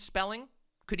same spelling.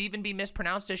 Could even be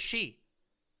mispronounced as she.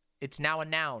 It's now a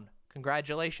noun.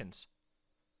 Congratulations.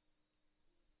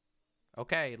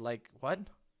 Okay, like, what?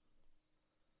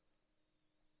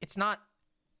 It's fine.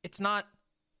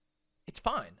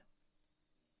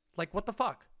 Like, what the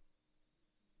fuck?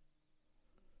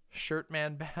 Shirt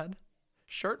man bad?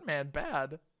 Shirt man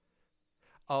bad?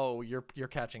 Oh, you're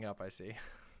catching up, I see.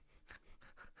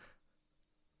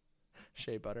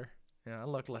 Shea butter. Yeah,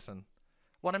 look, listen.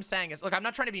 What I'm saying is, look, I'm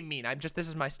not trying to be mean. This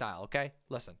is my style, okay?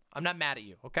 Listen, I'm not mad at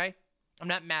you, okay? I'm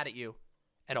not mad at you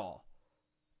at all.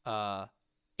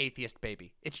 Atheist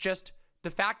baby. It's just, the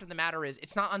fact of the matter is,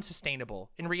 it's not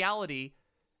unsustainable. In reality,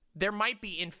 there might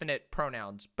be infinite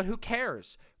pronouns, but who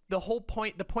cares? The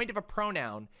point of a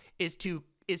pronoun is to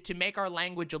make our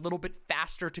language a little bit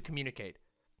faster to communicate.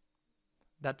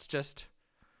 That's just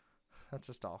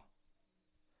all.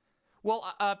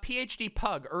 Well, PhD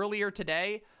Pug, earlier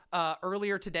today,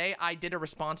 I did a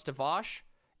response to Vosh,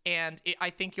 and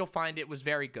I think you'll find it was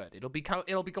very good. It'll be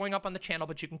going up on the channel,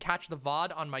 but you can catch the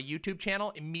VOD on my YouTube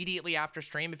channel immediately after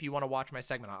stream if you want to watch my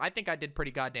segment. I think I did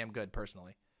pretty goddamn good,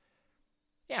 personally.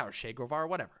 Yeah, or Shea Grovar,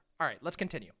 whatever. All right, let's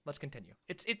continue.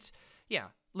 Yeah,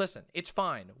 listen, it's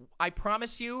fine. I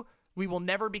promise you, we will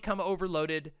never become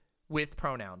overloaded with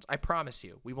pronouns. I promise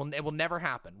you. It will never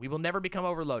happen. We will never become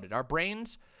overloaded. Our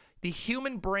brains... The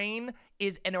human brain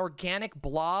is an organic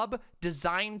blob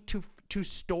designed to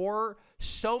store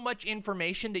so much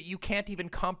information that you can't even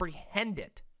comprehend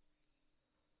it.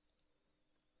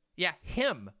 Yeah,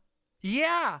 him.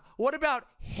 Yeah, what about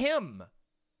him?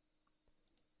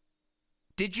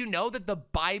 Did you know that the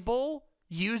Bible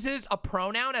uses a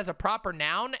pronoun as a proper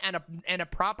noun and a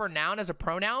proper noun as a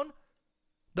pronoun?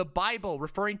 The Bible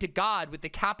referring to God with the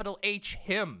capital H,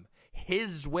 him,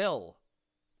 his will.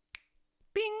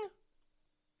 Bing.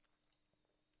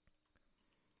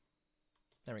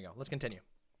 There we go. Let's continue.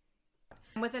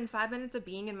 Within 5 minutes of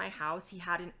being in my house, he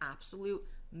had an absolute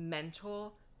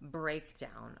mental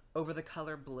breakdown over the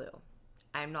color blue.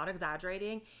 I'm not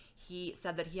exaggerating. He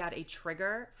said that he had a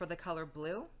trigger for the color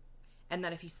blue, and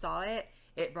that if he saw it,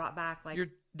 it brought back like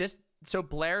So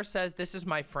Blair says this is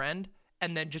my friend,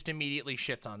 and then just immediately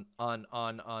shits on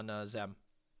Zem.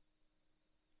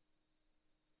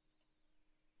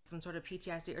 Some sort of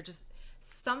PTSD or just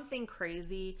something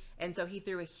crazy, and so he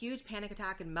threw a huge panic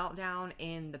attack and meltdown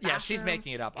in the bathroom. Yeah, she's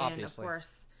making it up, obviously. And of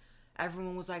course,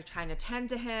 everyone was like trying to tend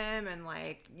to him and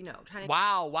like, you know, trying to...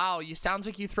 Wow. You sounds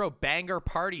like you throw banger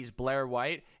parties, Blair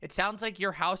White. It sounds like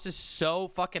your house is so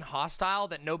fucking hostile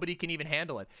that nobody can even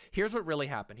handle it. Here's what really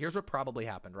happened. Here's what probably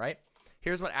happened, right?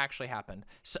 Here's what actually happened.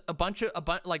 So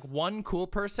like one cool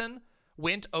person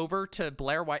went over to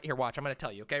Blair White. Here, watch. I'm going to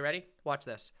tell you. Okay, ready? Watch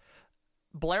this.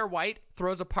 Blair White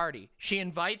throws a party. She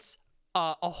invites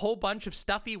a whole bunch of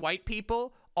stuffy white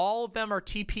people. All of them are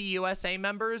TPUSA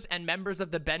members and members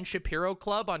of the Ben Shapiro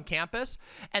Club on campus.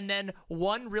 And then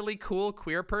one really cool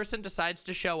queer person decides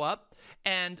to show up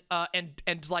and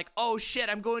like, oh shit,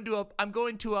 I'm going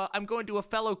to a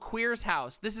fellow queer's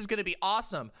house. This is gonna be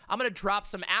awesome. I'm gonna drop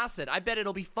some acid. I bet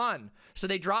it'll be fun. So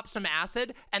they drop some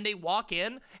acid and they walk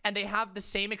in and they have the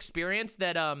same experience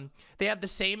that the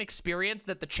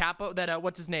Chapo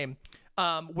what's his name?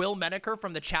 Will Menaker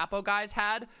from the Chapo guys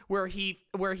had, where he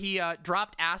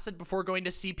dropped acid before going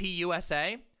to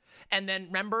CPUSA. And then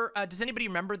remember, does anybody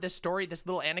remember this story, this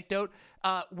little anecdote?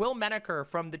 Will Menaker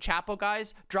from the Chapo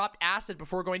guys dropped acid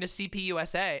before going to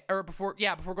CPUSA, or before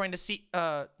going to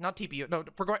not TPU, no,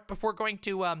 before going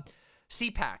to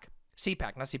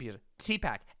CPAC, not CPU,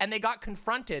 CPAC. And they got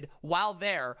confronted while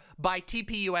there by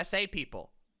TPUSA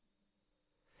people.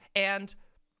 And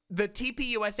the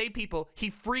TPUSA people, he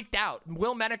freaked out.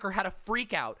 Will Menaker had a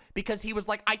freak out because he was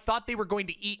like, I thought they were going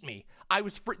to eat me. I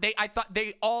thought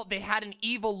they had an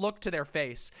evil look to their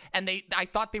face, and I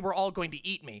thought they were all going to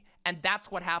eat me. And that's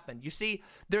what happened. You see,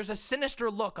 there's a sinister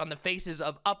look on the faces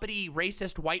of uppity,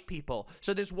 racist white people.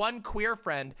 So this one queer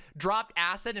friend dropped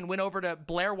acid and went over to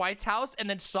Blair White's house and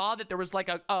then saw that there was like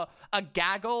a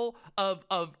gaggle of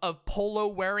polo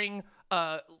wearing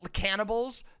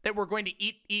cannibals that were going to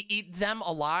eat them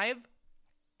alive,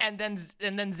 and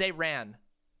then they ran.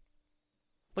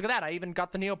 Look at that. I even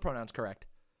got the neopronouns correct.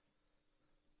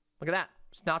 Look at that.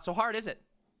 It's not so hard, is it?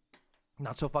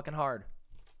 Not so fucking hard.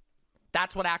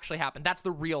 That's what actually happened. That's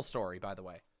the real story, by the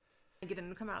way. Get him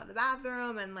to come out of the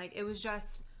bathroom, and like it was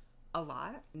just a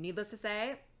lot. Needless to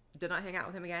say, did not hang out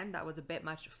with him again. That was a bit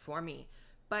much for me.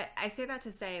 But I say that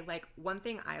to say, like, one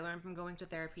thing I learned from going to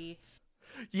therapy.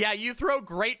 Yeah, you throw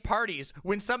great parties.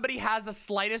 When somebody has the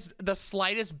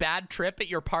slightest bad trip at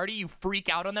your party, you freak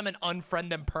out on them and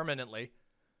unfriend them permanently.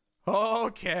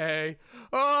 Okay.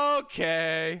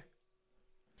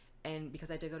 And because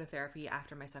I did go to therapy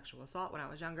after my sexual assault when I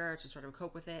was younger to sort of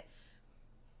cope with it,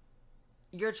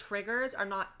 your triggers are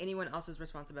not anyone else's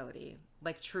responsibility.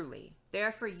 Like, truly.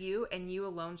 They're for you and you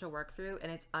alone to work through,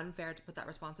 and it's unfair to put that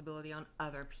responsibility on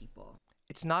other people.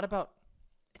 It's not about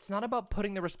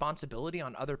putting the responsibility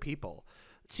on other people.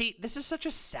 See, this is such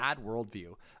a sad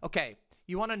worldview. Okay,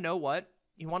 you want to know what?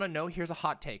 You want to know? Here's a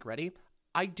hot take. Ready?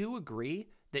 I do agree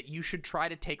that you should try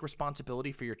to take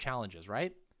responsibility for your challenges,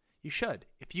 right? You should.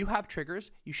 If you have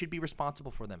triggers, you should be responsible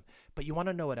for them. But you want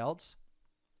to know what else?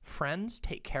 Friends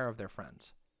take care of their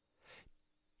friends.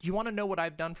 You want to know what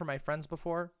I've done for my friends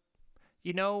before?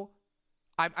 You know,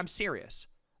 I'm serious.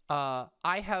 I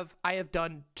have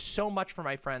done so much for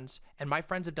my friends, and my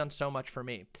friends have done so much for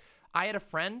me. I had a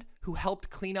friend who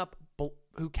helped clean up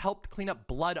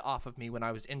blood off of me when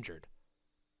I was injured.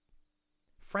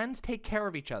 Friends take care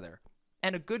of each other,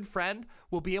 and a good friend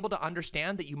will be able to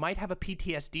understand that you might have a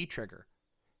PTSD trigger.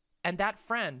 And that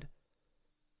friend,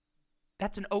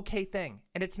 that's an okay thing,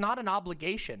 and it's not an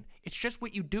obligation. It's just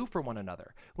what you do for one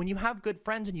another. When you have good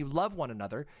friends and you love one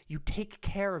another, you take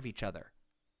care of each other.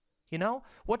 You know,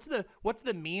 what's the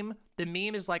meme? The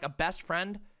meme is like a best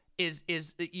friend is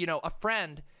you know, a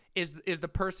friend is the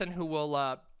person who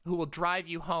will drive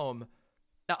you home.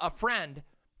 A friend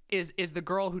is the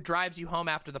girl who drives you home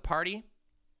after the party,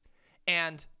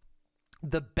 and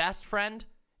the best friend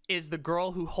is the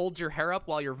girl who holds your hair up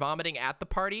while you're vomiting at the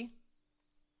party,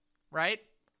 right?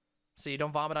 So you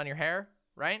don't vomit on your hair,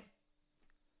 right?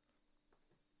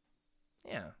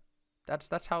 Yeah,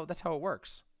 that's how it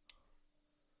works.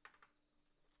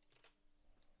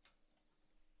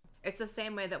 It's the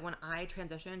same way that when I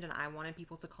transitioned and I wanted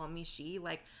people to call me she,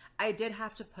 like, I did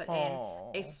have to put in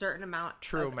a certain amount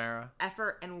of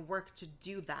effort and work to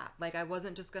do that. Like, I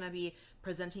wasn't just going to be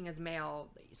presenting as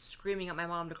male, screaming at my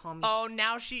mom to call me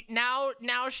she.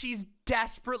 Now she's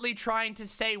desperately trying to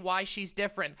say why she's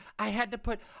different. I had to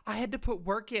put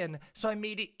work in, so I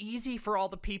made it easy for all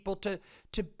the people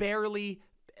to barely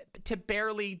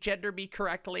gender me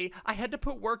correctly. I had to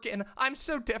put work in. I'm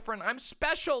so different. I'm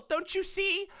special. Don't you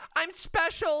see? I'm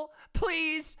special.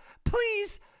 Please.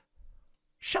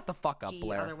 Shut the fuck up,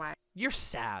 Blair. Otherwise. You're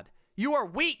sad. You are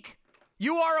weak.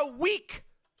 You are a weak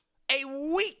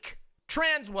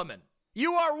trans woman.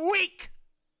 You are weak.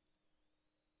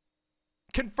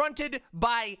 Confronted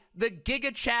by the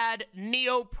Giga Chad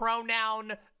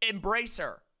neo-pronoun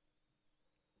embracer.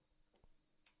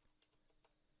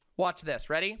 Watch this.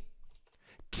 Ready?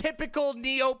 Typical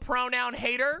neo-pronoun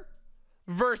hater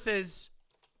versus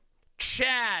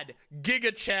Chad,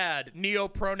 Giga Chad,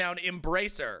 neo-pronoun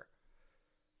embracer.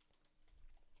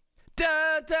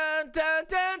 Dun, dun, dun,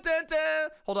 dun, dun, dun.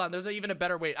 Hold on, there's even a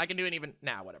better way. I can do it even.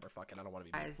 Nah, whatever. Fuck it. I don't want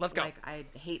to be mean. Let's go. Like, I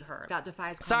hate her. That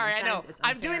defies common Sorry, I know. sense. It's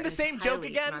I'm unfair, doing the same joke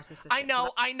again.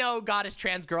 I know, Goddess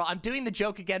Trans Girl. I'm doing the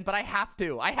joke again, but I have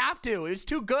to. It was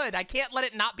too good. I can't let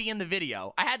it not be in the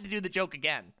video. I had to do the joke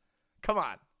again. Come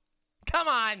on.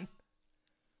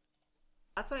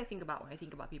 That's what I think about when I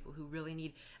think about people who really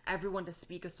need everyone to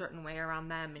speak a certain way around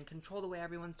them and control the way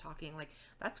everyone's talking. Like,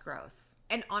 that's gross.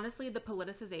 And honestly, the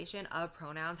politicization of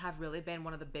pronouns have really been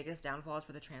one of the biggest downfalls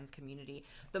for the trans community.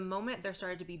 The moment there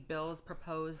started to be bills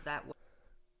proposed that...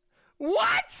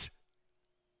 What?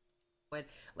 would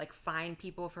like fine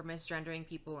people for misgendering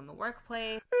people in the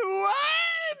workplace. What?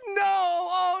 No!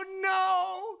 Oh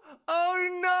no!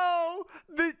 Oh no!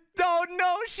 Oh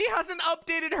no! She hasn't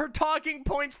updated her talking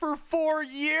points for 4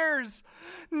 years.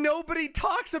 Nobody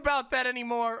talks about that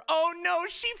anymore. Oh no!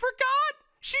 She forgot.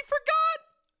 She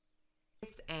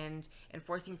forgot. And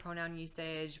enforcing pronoun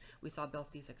usage. We saw Bill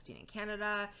C-16 in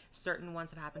Canada. Certain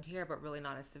ones have happened here, but really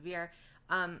not as severe.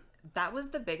 That was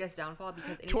the biggest downfall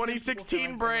because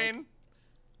 2016 brain. Like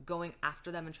going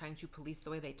after them and trying to police the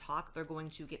way they talk, they're going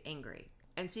to get angry.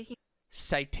 And speaking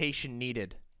citation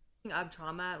needed of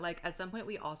trauma, like at some point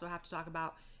we also have to talk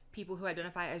about people who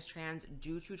identify as trans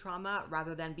due to trauma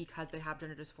rather than because they have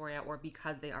gender dysphoria or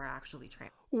because they are actually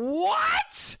trans.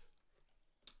 What?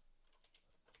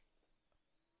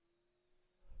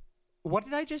 What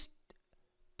did I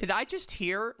just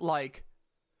hear? Like,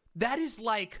 that is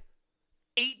like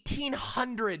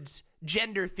 1800s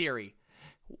gender theory.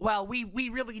 Well, we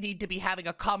really need to be having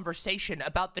a conversation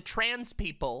about the trans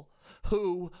people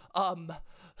who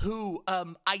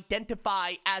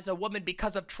identify as a woman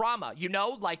because of trauma, you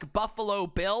know, like Buffalo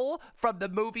Bill from the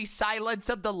movie Silence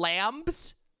of the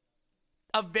Lambs.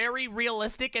 A very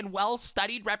realistic and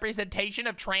well-studied representation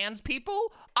of trans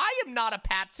people. I am not a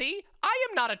patsy. I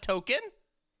am not a token.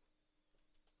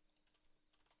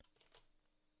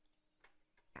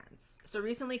 So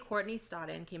recently, Courtney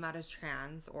Stodden came out as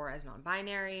trans or as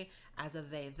non-binary, as a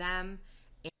they, them.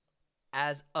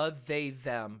 As a they,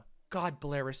 them. God,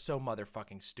 Blair is so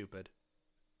motherfucking stupid.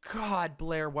 God,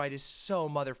 Blair White is so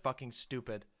motherfucking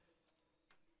stupid.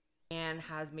 And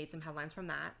has made some headlines from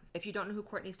that. If you don't know who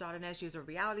Courtney Stodden is, she was a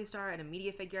reality star and a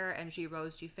media figure, and she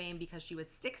rose to fame because she was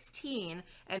 16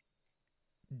 and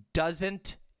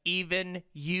doesn't even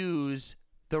use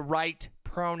the right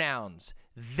pronouns.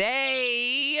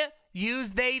 They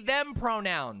use they, them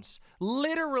pronouns.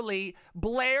 Literally,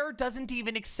 Blair doesn't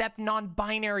even accept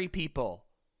non-binary people.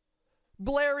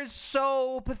 Blair is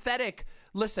so pathetic.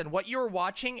 Listen, what you're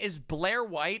watching is Blair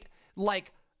White,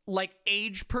 like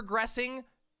age progressing.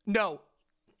 No,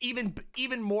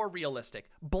 even more realistic.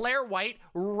 Blair White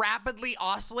rapidly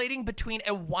oscillating between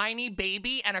a whiny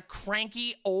baby and a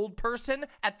cranky old person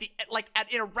at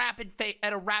a rapid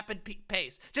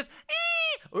pace. Just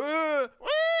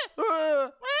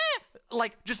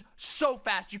like just so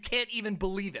fast you can't even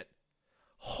believe it.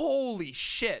 Holy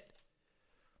shit.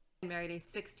 Married a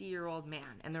 60-year-old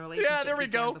man, and the relationship. Yeah, there we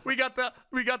go. We got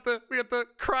the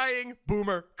crying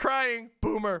boomer, crying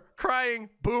boomer, crying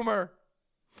boomer.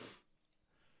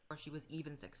 She was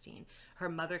even 16. Her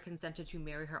mother consented to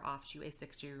marry her off to a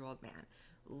 60-year-old man.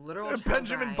 Literal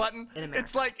Benjamin Button.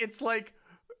 It's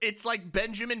like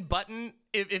Benjamin Button.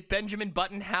 If Benjamin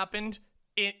Button happened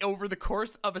over the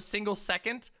course of a single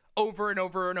second, over and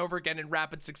over and over again in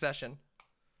rapid succession.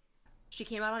 She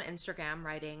came out on Instagram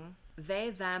writing, "They,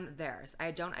 them, theirs.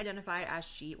 I don't identify as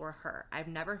she or her. I've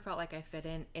never felt like I fit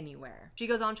in anywhere." She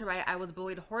goes on to write, "I was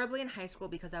bullied horribly in high school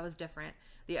because I was different.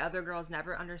 The other girls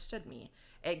never understood me.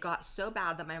 It got so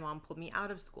bad that my mom pulled me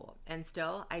out of school. And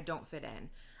still, I don't fit in.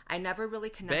 I never really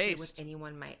connected with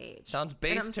anyone my age." Sounds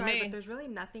based to me. But there's really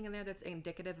nothing in there that's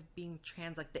indicative of being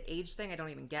trans. Like the age thing, I don't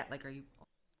even get. Like, are you...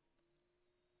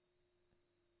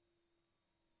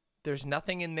 There's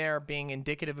nothing in there being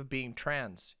indicative of being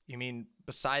trans. You mean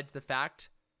besides the fact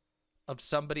of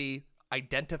somebody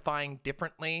identifying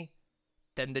differently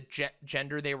than the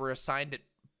gender they were assigned at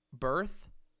birth?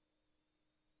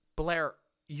 Blair,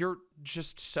 you're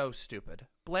just so stupid.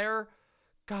 Blair,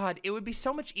 God, it would be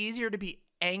so much easier to be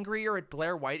angrier at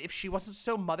Blair White if she wasn't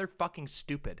so motherfucking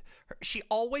stupid. She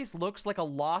always looks like a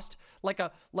lost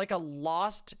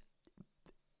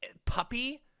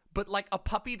puppy, but like a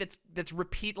puppy that's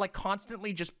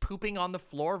constantly just pooping on the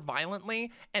floor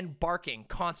violently and barking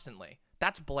constantly.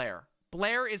 That's Blair.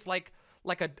 Blair is like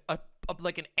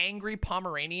an angry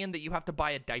Pomeranian that you have to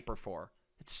buy a diaper for.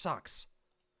 It sucks.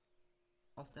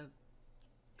 Also,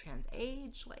 trans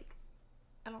age, like,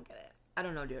 I don't get it. I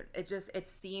don't know, dude. It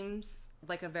seems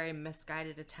like a very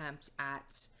misguided attempt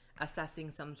at assessing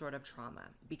some sort of trauma,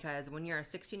 because when you're a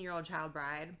 16-year-old child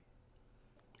bride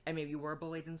and maybe you were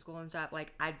bullied in school and stuff,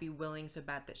 like, I'd be willing to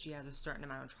bet that she has a certain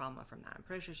amount of trauma from that. I'm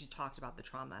pretty sure she's talked about the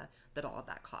trauma that all of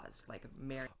that caused, like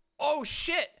marriage. Oh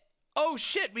shit.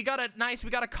 We got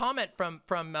a comment from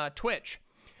Twitch.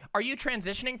 Are you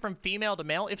transitioning from female to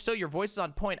male? If so, your voice is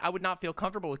on point. I would not feel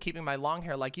comfortable with keeping my long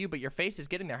hair like you, but your face is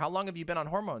getting there. How long have you been on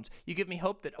hormones? You give me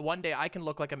hope that one day I can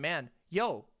look like a man.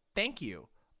 Yo, thank you.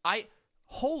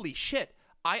 Holy shit.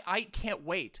 I can't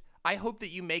wait. I hope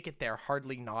that you make it there.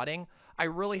 Hardly nodding. I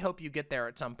really hope you get there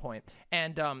at some point.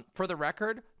 And for the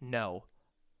record, no,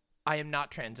 I am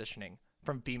not transitioning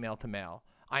from female to male.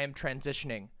 I am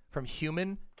transitioning from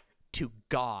human to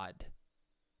God.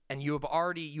 And you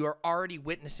are already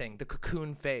witnessing the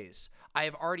cocoon phase. I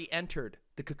have already entered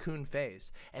the cocoon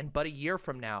phase. And but a year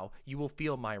from now, you will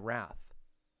feel my wrath.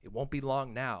 It won't be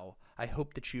long now. I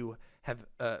hope that you have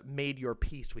made your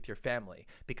peace with your family,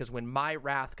 because when my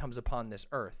wrath comes upon this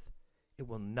earth, it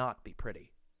will not be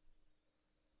pretty.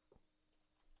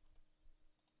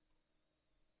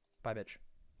 Bye, bitch.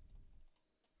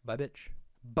 Bye, bitch.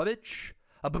 Bye, bitch.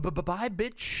 Bye,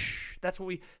 bitch. That's what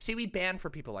we ban for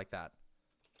people like that.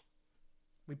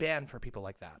 We ban for people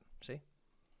like that. See?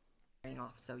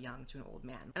 Off so young to an old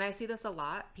man. And I see this a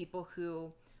lot. People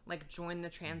who like join the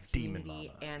trans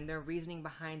community and their reasoning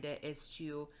behind it is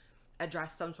to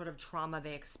address some sort of trauma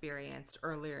they experienced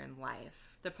earlier in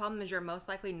life. The problem is you're most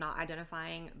likely not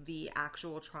identifying the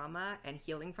actual trauma and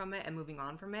healing from it and moving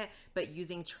on from it, but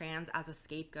using trans as a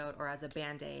scapegoat or as a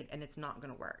band-aid, and it's not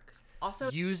going to work. Also,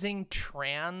 using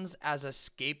trans as a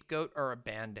scapegoat or a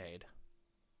band-aid.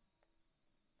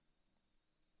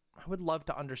 I would love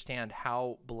to understand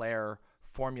how Blair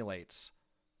formulates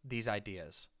these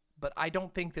ideas, but I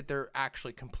don't think that they're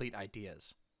actually complete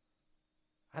ideas.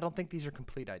 I don't think these are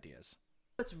complete ideas.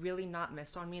 It's really not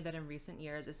missed on me that in recent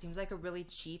years, it seems like a really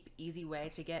cheap, easy way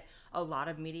to get a lot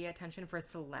of media attention for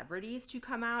celebrities to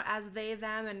come out as they,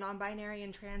 them, and non-binary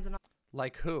and trans and all.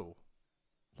 Like who?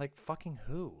 Like fucking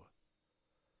who?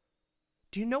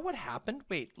 Do you know what happened?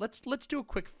 Wait, let's do a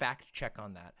quick fact check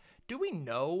on that. Do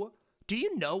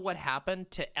you know what happened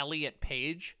to Elliot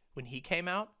Page when he came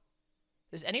out?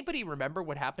 Does anybody remember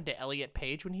what happened to Elliot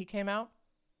Page when he came out?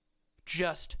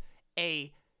 Just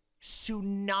a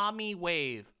tsunami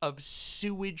wave of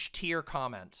sewage tier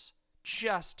comments.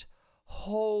 Just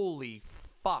holy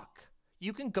fuck.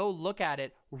 You can go look at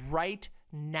it right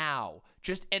now.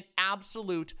 Just an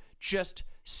absolute just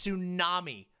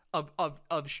tsunami of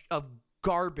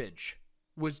garbage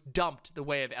was dumped the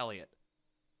way of Elliot.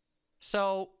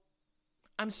 So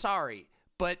I'm sorry,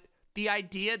 but the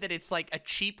idea that it's like a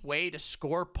cheap way to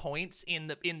score points in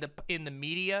the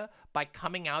media by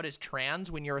coming out as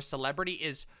trans when you're a celebrity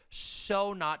is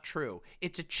so not true.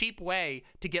 It's a cheap way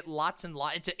to get lots and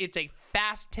lots. It's a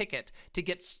fast ticket to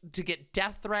get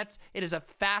death threats. It is a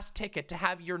fast ticket to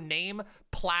have your name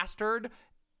plastered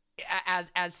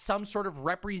as some sort of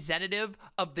representative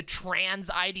of the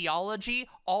trans ideology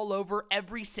all over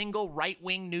every single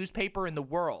right-wing newspaper in the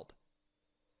world.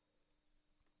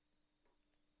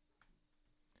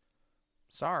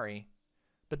 Sorry,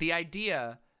 but the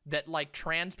idea that like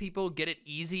trans people get it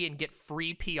easy and get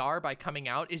free PR by coming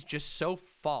out is just so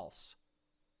false.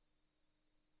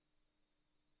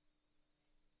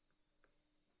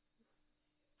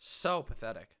 So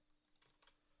pathetic.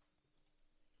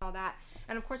 All that.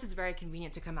 And of course, it's very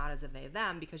convenient to come out as a they,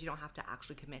 them because you don't have to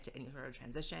actually commit to any sort of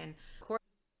transition.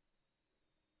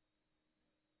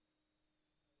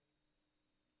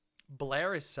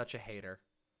 Blair is such a hater.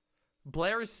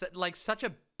 Blair is like such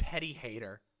a petty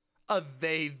hater. A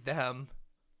they, them.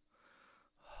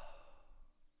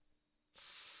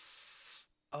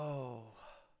 Oh.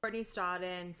 Courtney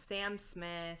Stodden, Sam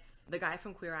Smith, the guy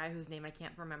from Queer Eye whose name I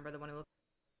can't remember, the one who looks.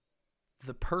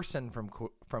 The person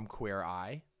from Queer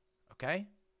Eye, okay?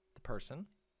 The person.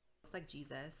 Looks like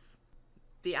Jesus.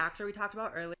 The actor we talked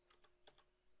about earlier.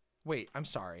 Wait, I'm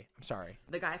sorry.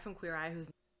 The guy from Queer Eye whose.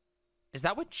 Is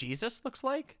that what Jesus looks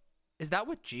like? Is that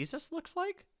what Jesus looks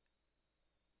like?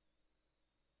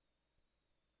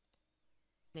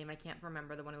 Name I can't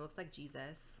remember, the one who looks like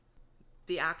Jesus.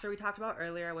 The actor we talked about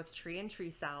earlier with Tree and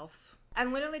Tree Self.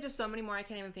 And literally just so many more I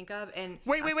can't even think of. And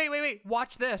wait.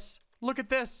 Watch this. Look at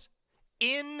this.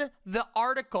 In the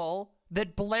article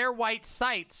that Blair White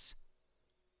cites,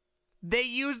 they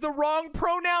use the wrong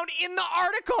pronoun in the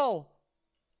article.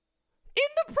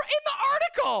 In the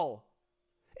article.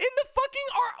 In the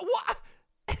fucking what?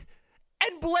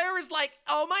 And Blair is like,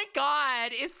 oh my God,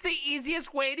 it's the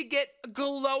easiest way to get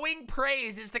glowing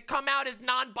praise is to come out as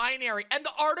non-binary. And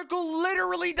the article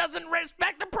literally doesn't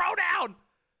respect the pronoun.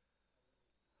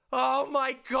 Oh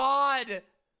my God.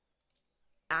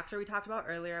 Actor we talked about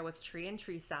earlier with Tree and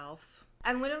Tree Self.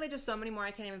 And literally just so many more I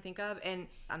can't even think of. And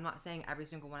I'm not saying every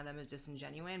single one of them is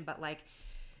disingenuine, but like,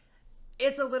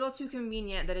 it's a little too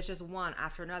convenient that it's just one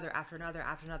after another, after another,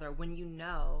 after another, when you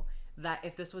know that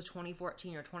if this was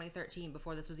 2014 or 2013,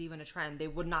 before this was even a trend, they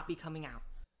would not be coming out.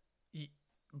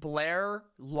 Blair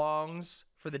longs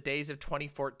for the days of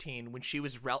 2014 when she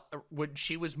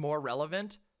was more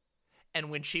relevant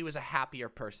and when she was a happier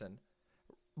person.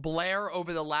 Blair,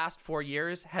 over the last 4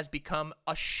 years, has become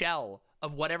a shell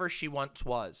of whatever she once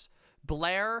was.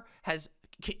 Blair has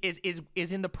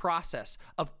is in the process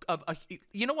of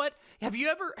you know what? Have you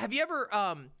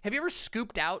ever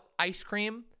scooped out ice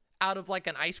cream out of like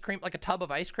like a tub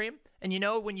of ice cream? And you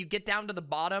know, when you get down to the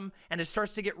bottom and it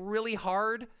starts to get really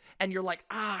hard and you're like,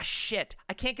 ah, shit,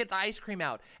 I can't get the ice cream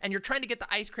out. And you're trying to get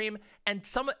the ice cream and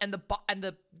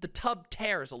the tub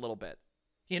tears a little bit.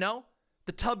 You know,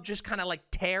 the tub just kind of like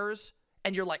tears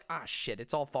and you're like, ah, shit,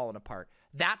 it's all falling apart.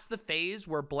 That's the phase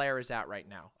where Blair is at right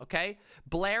now, okay?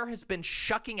 Blair has been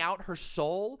shucking out her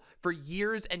soul for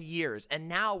years and years, and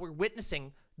now we're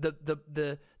witnessing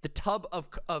the tub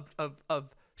of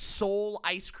soul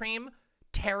ice cream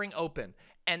tearing open,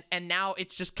 and now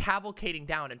it's just cavalcading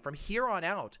down. And from here on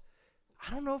out,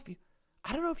 I don't know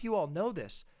if you all know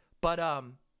this, but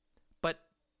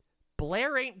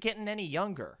Blair ain't getting any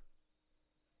younger.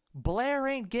 Blair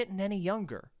ain't getting any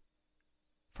younger.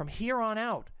 From here on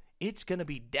out, it's going to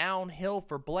be downhill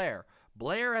for Blair.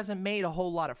 Blair hasn't made a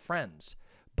whole lot of friends.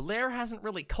 Blair hasn't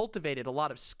really cultivated a lot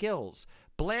of skills.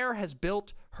 Blair has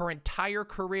built her entire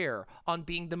career on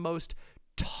being the most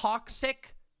toxically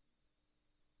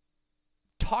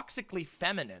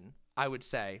feminine, I would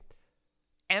say,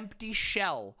 empty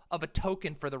shell of a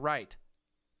token for the right.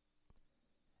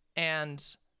 And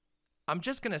I'm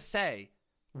just going to say,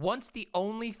 once the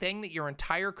only thing that your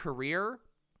entire career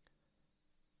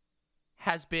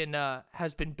has been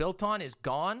built on is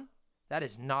gone, that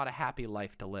is not a happy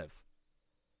life to live.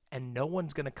 And no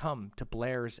one's going to come to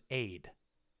Blair's aid.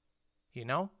 You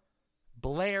know?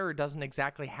 Blair doesn't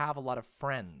exactly have a lot of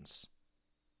friends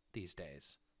these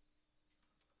days.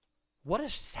 What a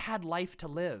sad life to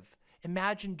live.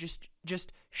 Imagine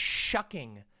just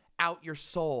shucking out your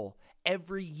soul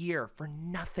every year for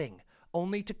nothing,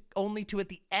 only to at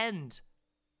the end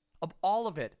of all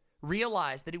of it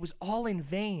realize that it was all in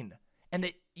vain. And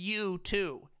that you,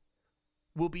 too,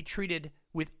 will be treated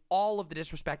with all of the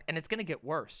disrespect. And it's going to get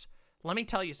worse. Let me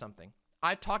tell you something.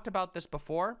 I've talked about this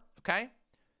before, okay?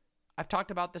 I've talked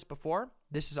about this before.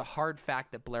 This is a hard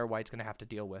fact that Blair White's going to have to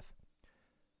deal with.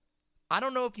 I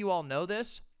don't know if you all know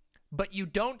this, but you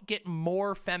don't get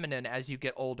more feminine as you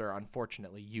get older,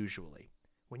 unfortunately, usually.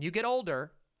 When you get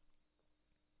older,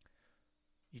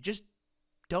 you just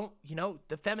don't, you know,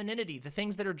 the femininity, the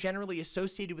things that are generally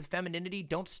associated with femininity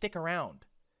don't stick around.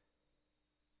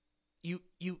 You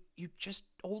just,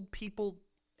 old people,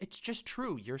 it's just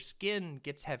true. Your skin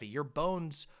gets heavy. Your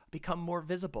bones become more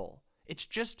visible. It's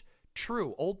just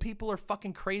true. Old people are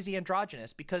fucking crazy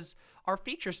androgynous because our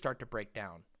features start to break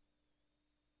down.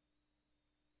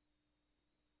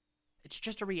 It's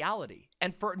just a reality.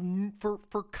 And for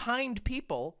kind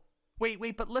people,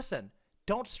 wait, but listen,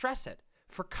 don't stress it.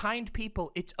 For kind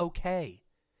people, it's okay.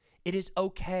 It is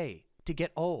okay to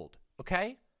get old,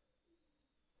 okay?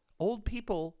 Old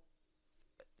people,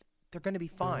 they're going to be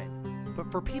fine.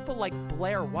 But for people like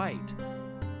Blair White,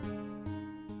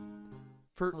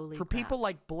 for people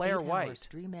like Blair White,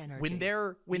 when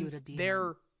they're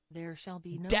there shall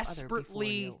be no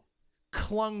desperately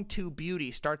clung to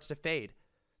beauty starts to fade.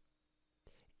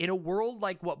 In a world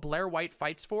like what Blair White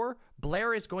fights for,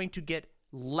 Blair is going to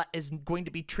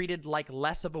be treated like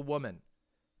less of a woman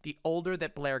the older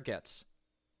that Blair gets.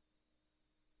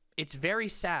 It's very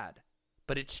sad,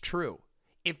 but it's true.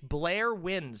 If Blair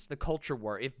wins the culture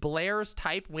war, if Blair's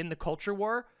type win the culture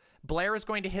war, Blair is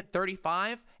going to hit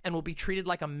 35 and will be treated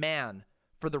like a man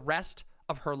for the rest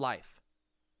of her life.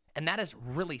 And that is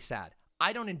really sad.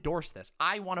 I don't endorse this.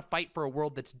 I want to fight for a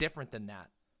world that's different than that.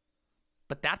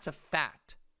 But that's a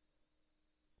fact.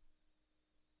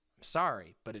 I'm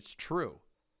sorry, but it's true.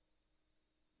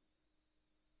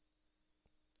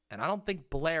 And I don't think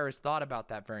Blair has thought about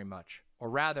that very much. Or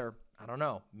rather, I don't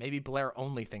know, maybe Blair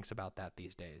only thinks about that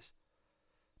these days.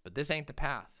 But this ain't the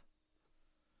path.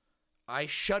 I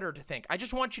shudder to think. I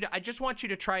just want you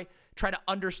to try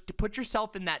to put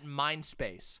yourself in that mind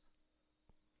space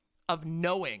of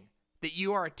knowing that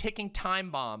you are a ticking time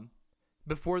bomb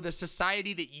before the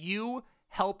society that you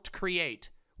helped create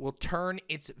will turn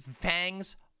its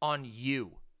fangs on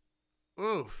you.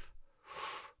 Oof.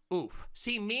 Oof.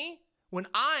 See me? When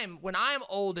I'm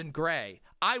old and gray,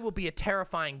 I will be a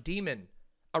terrifying demon,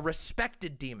 a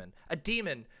respected demon, a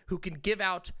demon who can give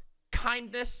out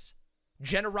kindness,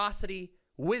 generosity,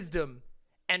 wisdom,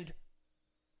 and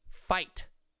fight.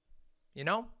 You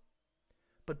know?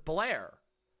 But Blair,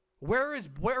 where is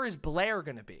Blair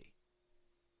gonna be?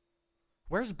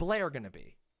 Where's Blair gonna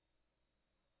be?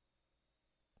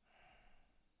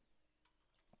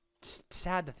 It's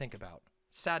sad to think about.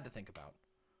 Sad to think about.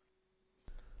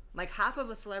 Like, half of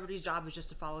a celebrity's job is just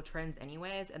to follow trends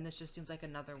anyways, and this just seems like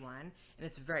another one, and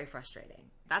it's very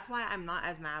frustrating. That's why I'm not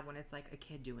as mad when it's, like, a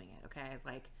kid doing it, okay?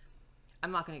 Like,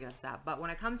 I'm not gonna get into that. But when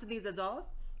it comes to these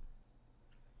adults,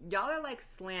 y'all are like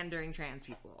slandering trans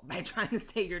people by trying to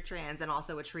say you're trans and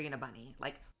also a tree and a bunny.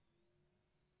 Like,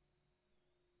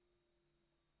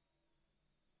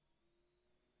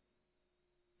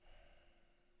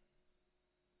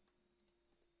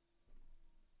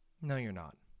 no, you're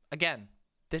not. Again,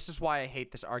 this is why I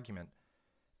hate this argument.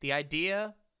 The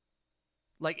idea,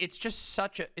 like, it's just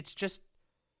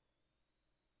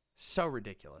so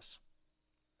ridiculous.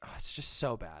 Oh, it's just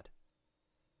so bad.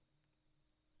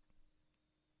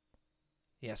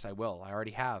 Yes, I will. I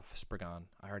already have, Spriggan.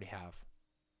 I already have.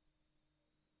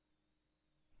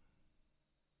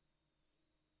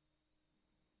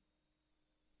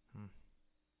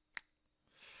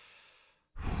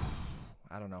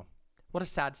 I don't know. What a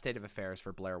sad state of affairs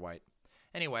for Blair White.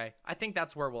 Anyway, I think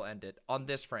that's where we'll end it, on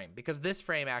this frame, because this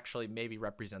frame actually maybe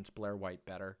represents Blair White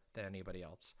better than anybody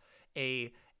else.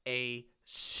 A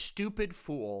stupid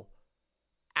fool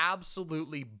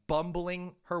absolutely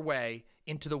bumbling her way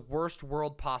into the worst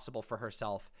world possible for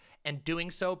herself, and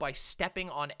doing so by stepping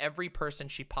on every person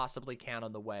she possibly can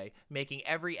on the way, making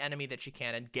every enemy that she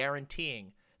can, and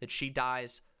guaranteeing that she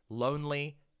dies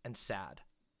lonely and sad,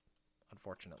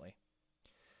 unfortunately.